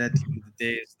best. And then at the end of the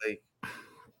day, it's like,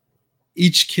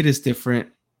 each kid is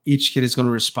different. Each kid is going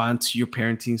to respond to your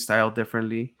parenting style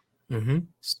differently.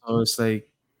 So it's like,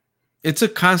 it's a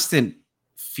constant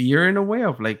fear in a way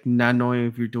of like not knowing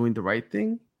if you're doing the right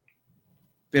thing.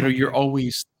 But you're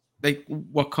always like,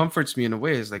 what comforts me in a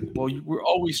way is like, well, we're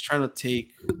always trying to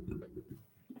take,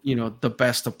 the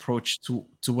best approach to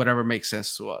whatever makes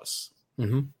sense to us.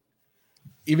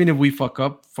 Even if we fuck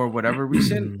up for whatever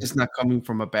reason, it's not coming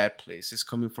from a bad place. It's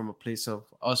coming from a place of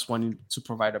us wanting to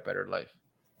provide a better life.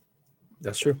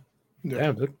 That's true.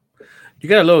 Damn, dude. You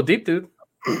got a little deep, dude.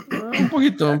 Un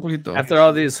poquito. After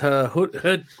all these hood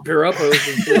piropos,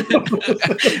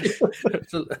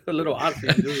 it's a little odd for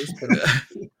you to do this.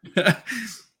 But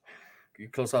you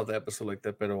close off the episode like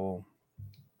that, pero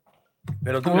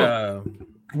dude,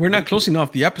 we're not closing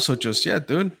off the episode just yet,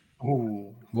 dude.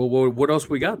 Well, what else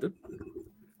we got, dude?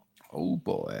 Oh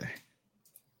boy,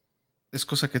 es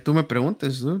cosa que tú me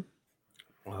preguntes, dude.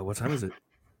 What time is it?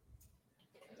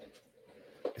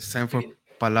 It's time for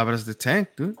palabras de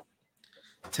Tank, dude.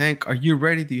 Tank, are you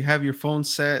ready? Do you have your phone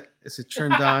set? Is it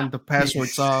turned on? The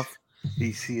password's off.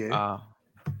 Easy,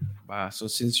 So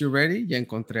since you're ready, ya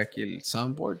encontré aquí el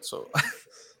soundboard. So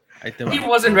ahí te va. He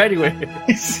wasn't ready, güey.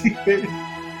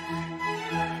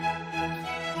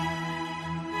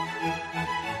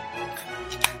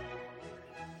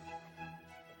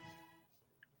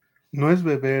 No es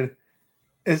beber,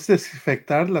 es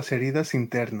desinfectar las heridas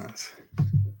internas.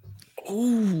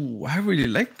 Oh, I really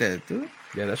like that, dude.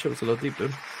 Yeah, that shit was a little deep,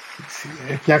 dude. Sí,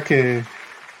 ya que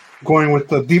going with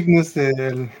the deepness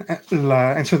de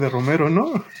la answer de Romero,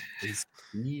 ¿no?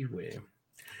 Sí, güey.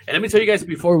 And let me tell you guys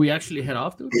before we actually head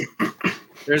off, dude.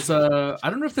 There's I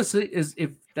don't know if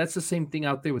if that's the same thing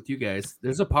out there with you guys.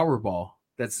 There's a Powerball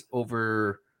that's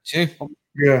over. Sí.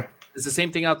 Yeah. It's the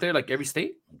same thing out there, like every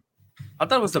state. I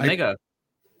thought it was the mega.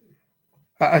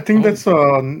 I think that's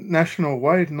national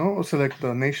wide, no? So like the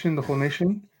whole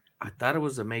nation. I thought it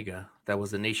was the mega that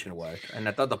was the nationwide, and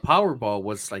I thought the Powerball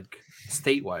was like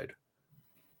statewide.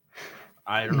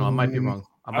 I don't know. I might be wrong.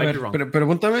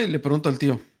 Pregúntame y le pregunto al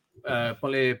tío.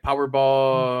 Ponle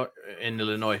Powerball in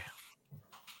Illinois.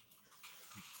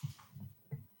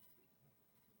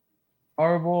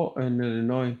 Powerball in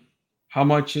Illinois. How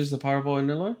much is the Powerball in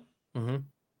Illinois? Mm-hmm.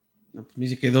 No, pues me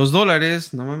dice que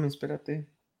 $2. No mames, espérate.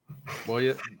 Well,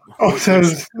 yeah. Oh,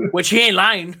 says Which he ain't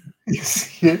lying.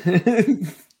 yeah.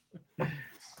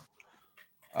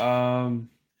 Um,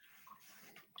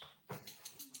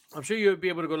 I'm sure you'll be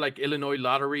able to go like Illinois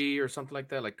Lottery or something like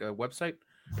that, like a website.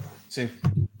 sí.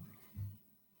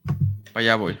 Para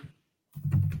allá voy.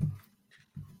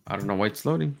 I don't know why it's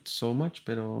loading so much,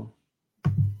 pero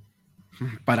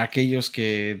para aquellos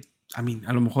que, I mean,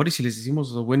 a lo mejor y si les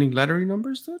decimos the winning lottery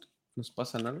numbers, dude, nos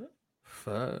pasa nada.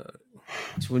 Fuck.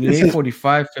 28,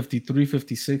 45, 53,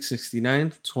 56,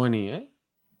 69, 20, eh?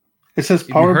 It says If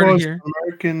you heard Powerball it is here. an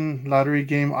American lottery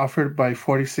game offered by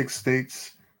 46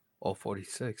 states. Oh,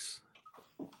 46.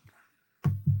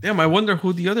 Damn, I wonder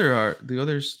who the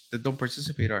others that don't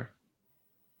participate are.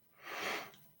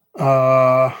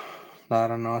 I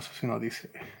don't know. Eso sí no dice.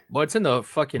 Well, it's in the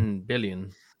fucking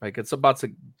billion. Like it's about to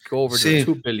go over to Sí.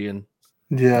 2 billion,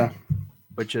 Yeah.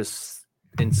 which is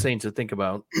insane to think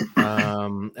about.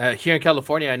 Here in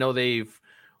California, I know they've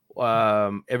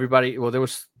everybody. Well, there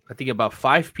was I think about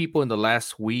 5 people in the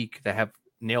last week that have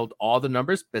nailed all the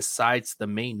numbers besides the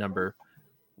main number,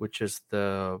 which is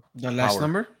the last power.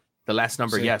 number. The last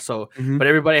number, Sí. yeah. So, Mhm. but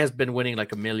everybody has been winning like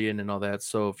 $1 million and all that.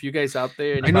 So, if you guys out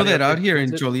there, I know anybody that out here in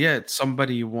hits it, Joliet,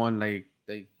 somebody won like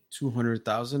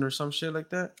 200,000 or some shit like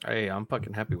that. hey, I'm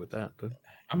fucking happy with that, dude.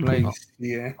 I'm like,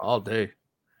 Yeah. All day,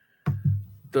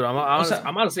 dude. I'm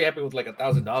honestly happy with like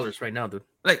 $1,000 right now, dude.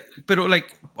 like, pero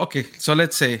like, okay, so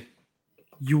let's say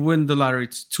you win the lottery,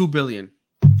 it's 2 billion.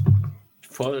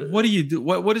 What do you do?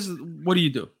 What do you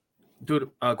do? Dude,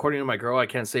 according to my girl, I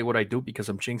can't say what I do because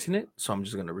I'm jinxing it. So I'm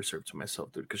just gonna reserve to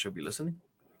myself, dude, because she'll be listening.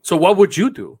 So what would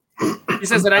you do? She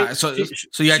says that So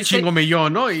ya chingome yo,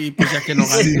 ¿no? Y pues ya que no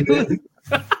gane.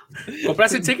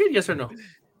 ¿Compraste el ticket? Yes or no?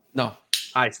 No.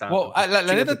 Ahí está. Well, la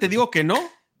neta te digo que no,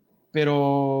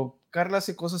 pero Carla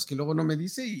hace cosas que luego no me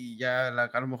dice y ya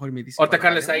a lo mejor me dice. Ahorita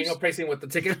Carla está ahí, no pricing with the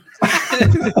ticket.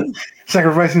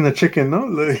 Sacrificing the chicken, ¿no?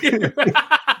 Like,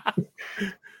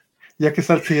 ya que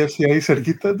está el KFC ahí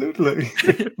cerquita, dude. Like,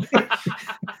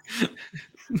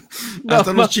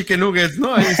 hasta unos chicken nuggets,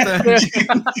 ¿no? Ahí está.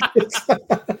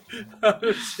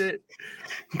 Oh, shit.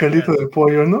 un caldito de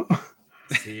pollo, ¿no?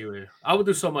 Sí, güey. I would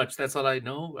do so much. That's all I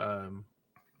know.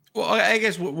 Well, I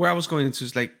guess where I was going into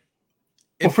is like,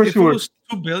 if first it you were- was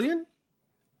 2 billion,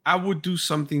 I would do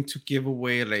something to give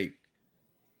away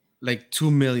like 2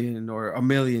 million or $1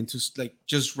 million to like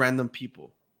just random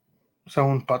people. O sea,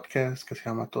 un podcast que se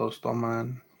llama Todos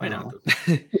Toman. Why you not? know.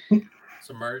 Dude?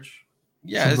 Submerge.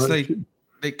 Yeah, it's Submerge.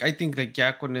 like I think like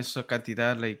ya con esa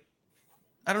cantidad, like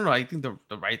I don't know, I think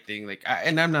the right thing, like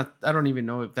I don't even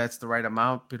know if that's the right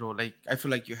amount, but like I feel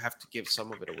like you have to give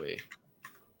some of it away.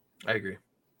 I agree.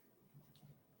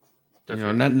 You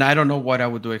know, I don't know what I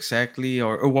would do exactly,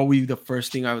 or what would be the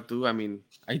first thing I would do. I mean,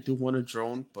 I do want a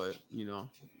drone, but you know,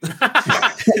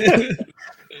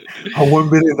 A $1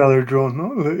 billion drone, ¿no?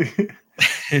 Like,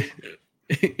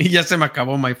 y ya se me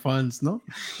acabó my funds, ¿no?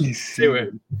 y Sí,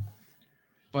 güey.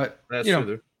 But That's you know,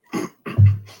 true, dude.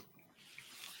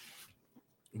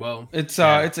 Well, it's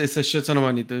yeah. it's a shit ton of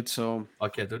money, dude. So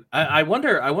Okay, dude. I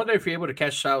wonder if you're able to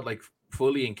cash out like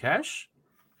fully in cash,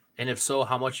 and if so,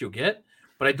 how much you'll get.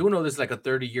 But I do know there's like a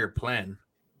 30-year plan,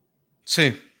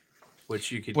 sí.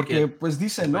 which you could Porque get. pues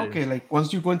dice, no, que like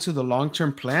once you go into the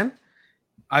long-term plan,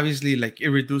 obviously like it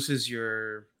reduces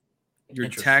your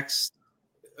Interest. tax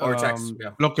Or tax,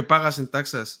 yeah. lo que pagas en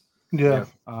taxes. Yeah.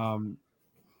 Um,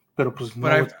 Pero pues no,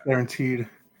 But I- it's guaranteed.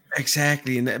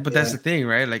 exactly, but that's the thing,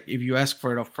 right? Like if you ask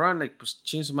for it up front, like pues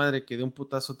ching su madre que de un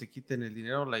putazo te quiten el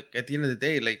dinero, like at the end of the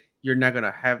day, like you're not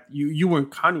gonna have you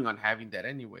weren't counting on having that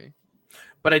anyway.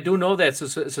 But I do know that se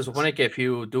supone que if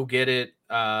you do get it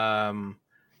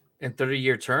in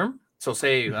 30-year term, so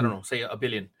say I don't know, say $1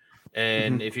 billion,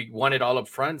 and if you want it all up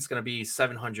front, it's gonna be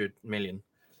 700 million.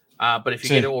 But if you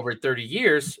get it over 30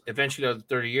 years, eventually over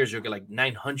 30 years, you'll get like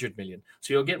 900 million.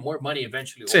 So you'll get more money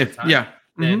eventually over time Yeah.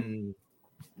 than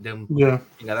Yeah.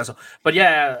 chingadazo. But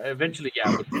yeah, eventually,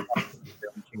 yeah.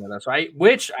 So I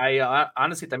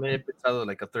honestly también he pensado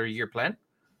like a 30-year plan.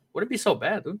 Wouldn't be so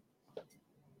bad, dude.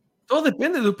 Todo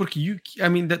depende, dude, porque I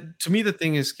mean, to me the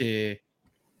thing is que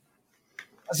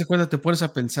hace cuenta te pones a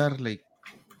pensar like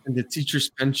in the teacher's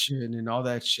pension and all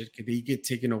that shit, que they get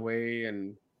taken away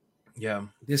and Yeah.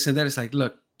 this and that. It's like,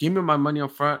 look, give me my money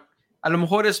up front. A lo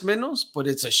mejor es menos, but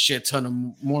it's a shit ton of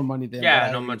more money than Yeah,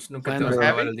 what no I much. Nunca plan te on vas a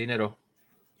having. lavar el dinero.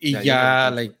 Y Yeah, ya,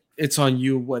 you like it's on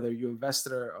you whether you invest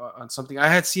it or on something. I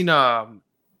had seen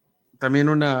también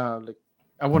una, like,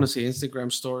 I want to say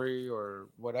Instagram story or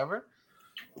whatever,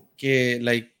 que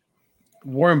like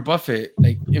Warren Buffett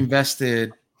like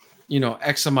invested,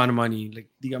 X amount of money, like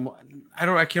digamos,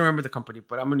 I can't remember the company,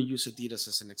 but I'm going to use Adidas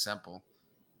as an example.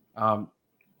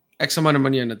 X amount of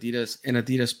money in Adidas, and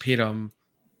Adidas paid him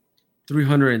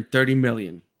 $330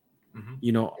 million,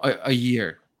 a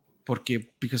year,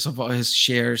 because of all his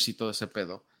shares y todo ese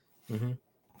pedo.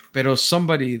 Pero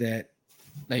somebody that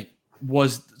like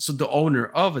was the owner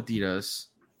of Adidas,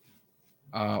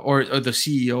 or the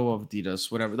CEO of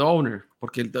Adidas, whatever, the owner,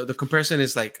 porque the comparison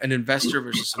is like an investor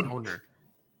versus an owner.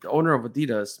 The owner of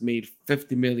Adidas made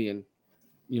 $50 million,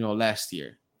 last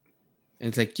year. And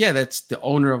it's like, yeah, that's the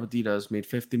owner of Adidas made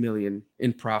 $50 million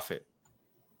in profit.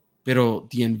 Pero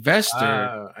the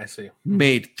investor I see.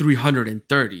 made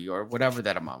 330 or whatever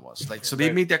that amount was. Like, so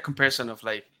they made that comparison of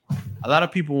like, a lot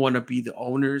of people want to be the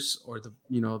owners or the,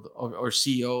 or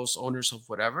CEOs, owners of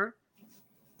whatever,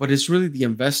 but it's really the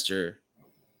investor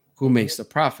who makes the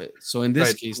profit. So in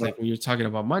this case, like when you're talking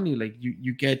about money, like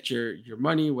you get your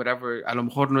money, whatever, a lo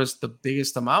mejor no es the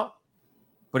biggest amount,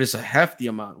 but it's a hefty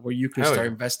amount where you can start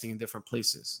investing in different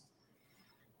places.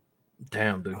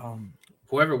 Damn, dude.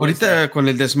 Whoever ahorita con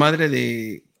el desmadre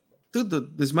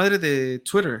de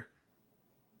Twitter.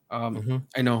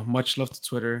 I know, much love to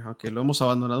Twitter, aunque lo hemos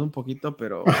abandonado un poquito,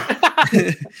 pero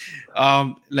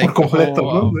like por completo,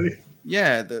 ¿no?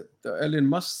 Yeah, the Elon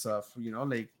Musk stuff,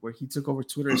 like where he took over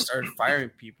Twitter and started firing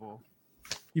people.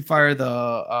 He fired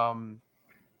the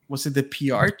was it the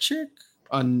PR chick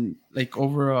on like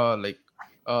over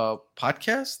a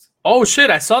podcast? Oh shit,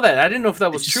 I saw that. I didn't know if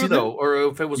that was true though, or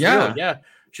if it was real. Yeah.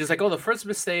 She's like, oh, the first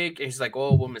mistake, and she's like,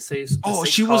 oh, well, mistakes. Oh,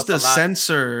 she was the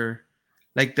censor,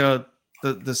 like the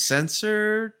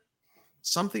censor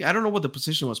something. I don't know what the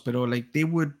position was, but like they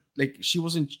would like she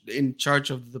was in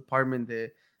charge of the department,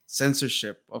 the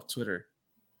censorship of Twitter.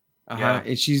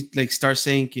 And she's like starts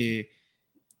saying que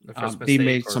they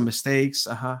made some mistakes.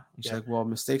 She's like, well,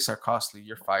 mistakes are costly.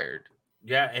 You're fired.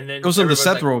 Yeah, and then it goes on the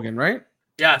Seth Rogen, right?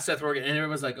 Yeah, Seth Rogen, and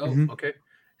everyone's like, oh, okay.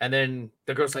 And then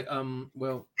the girl's like,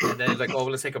 well, and then it's like, oh,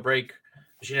 let's take a break.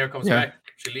 She never comes back.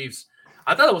 She leaves.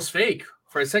 I thought it was fake.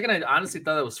 For a second, I honestly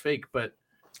thought it was fake, but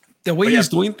the way he's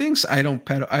doing things, I don't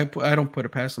put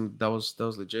it past him. That was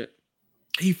legit.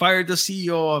 He fired the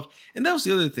CEO of, and that was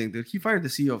the other thing, dude. He fired the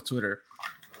CEO of Twitter.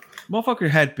 Motherfucker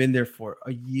had been there for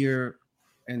a year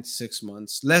and 6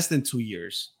 months, less than 2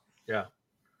 years. Yeah.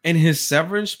 And his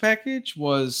severance package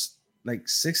was like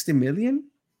 $60 million.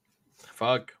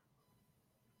 Fuck.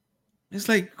 It's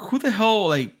like, who the hell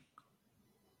like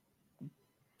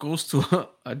goes to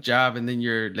a job and then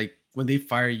you're like, when they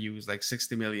fire you, it's like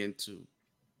 $60 million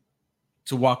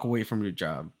to walk away from your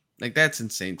job. Like, that's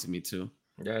insane to me too.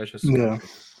 Yeah, it's just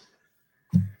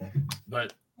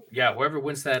But yeah, whoever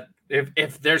wins that,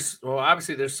 if there's, well,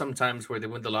 obviously there's some times where they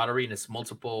win the lottery and it's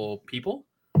multiple people.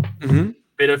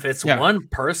 But if it's one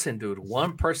person, dude,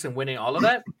 one person winning all of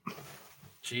that,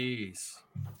 jeez,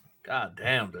 god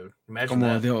damn, dude, imagine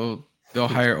that. They'll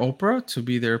hire Oprah to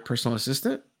be their personal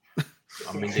assistant.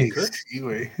 I mean, they could.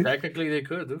 Technically, they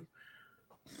could, dude.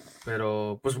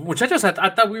 Pero, pues, muchachos, I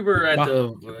thought we were at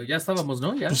the... Ya estábamos,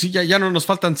 ¿no? Ya. Pues sí, ya no nos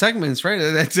faltan segments, right?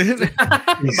 That's it.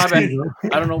 My bad.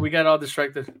 I don't know. We got all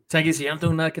distracted. Tanguy, si ya no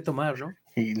tengo nada que tomar, ¿no?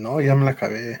 Y no, ya me la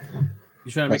acabé.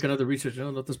 You trying to make another research,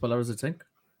 ¿no? ¿Otras palabras de Tank?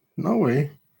 No,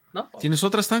 güey. No. ¿Tienes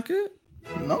otras, Tanque?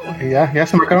 No, ya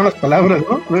se me acabaron las palabras,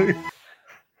 ¿no?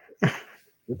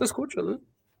 Yo te escucho, dude.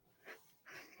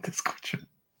 Te escucho.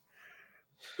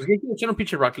 Pues que quiero echar un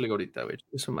pinche Rocket League ahorita, güey.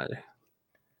 Eso madre.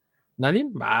 ¿Nadie?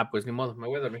 Pues ni modo, me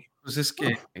voy a dormir. Pues es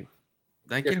que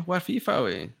hay que jugar FIFA,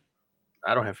 güey.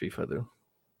 I don't have FIFA, dude.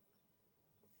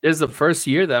 This is the first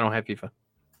year that I don't have FIFA.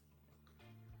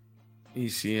 Y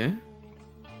sí,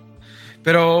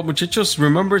 Pero, muchachos,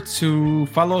 remember to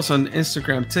follow us on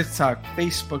Instagram, TikTok,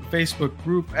 Facebook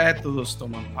group at Todos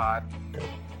Toman Pod.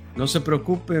 No se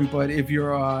preocupen, but if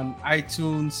you're on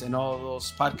iTunes and all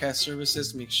those podcast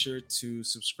services, make sure to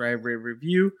subscribe, rate,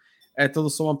 review at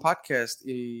Todos Toman Podcast.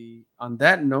 Y on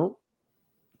that note,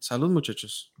 salud,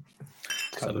 muchachos.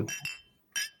 Salud.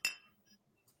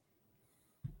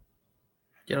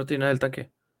 Ya no tiene nada el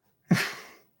tanque.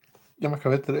 Ya me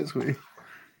acabé 3, güey.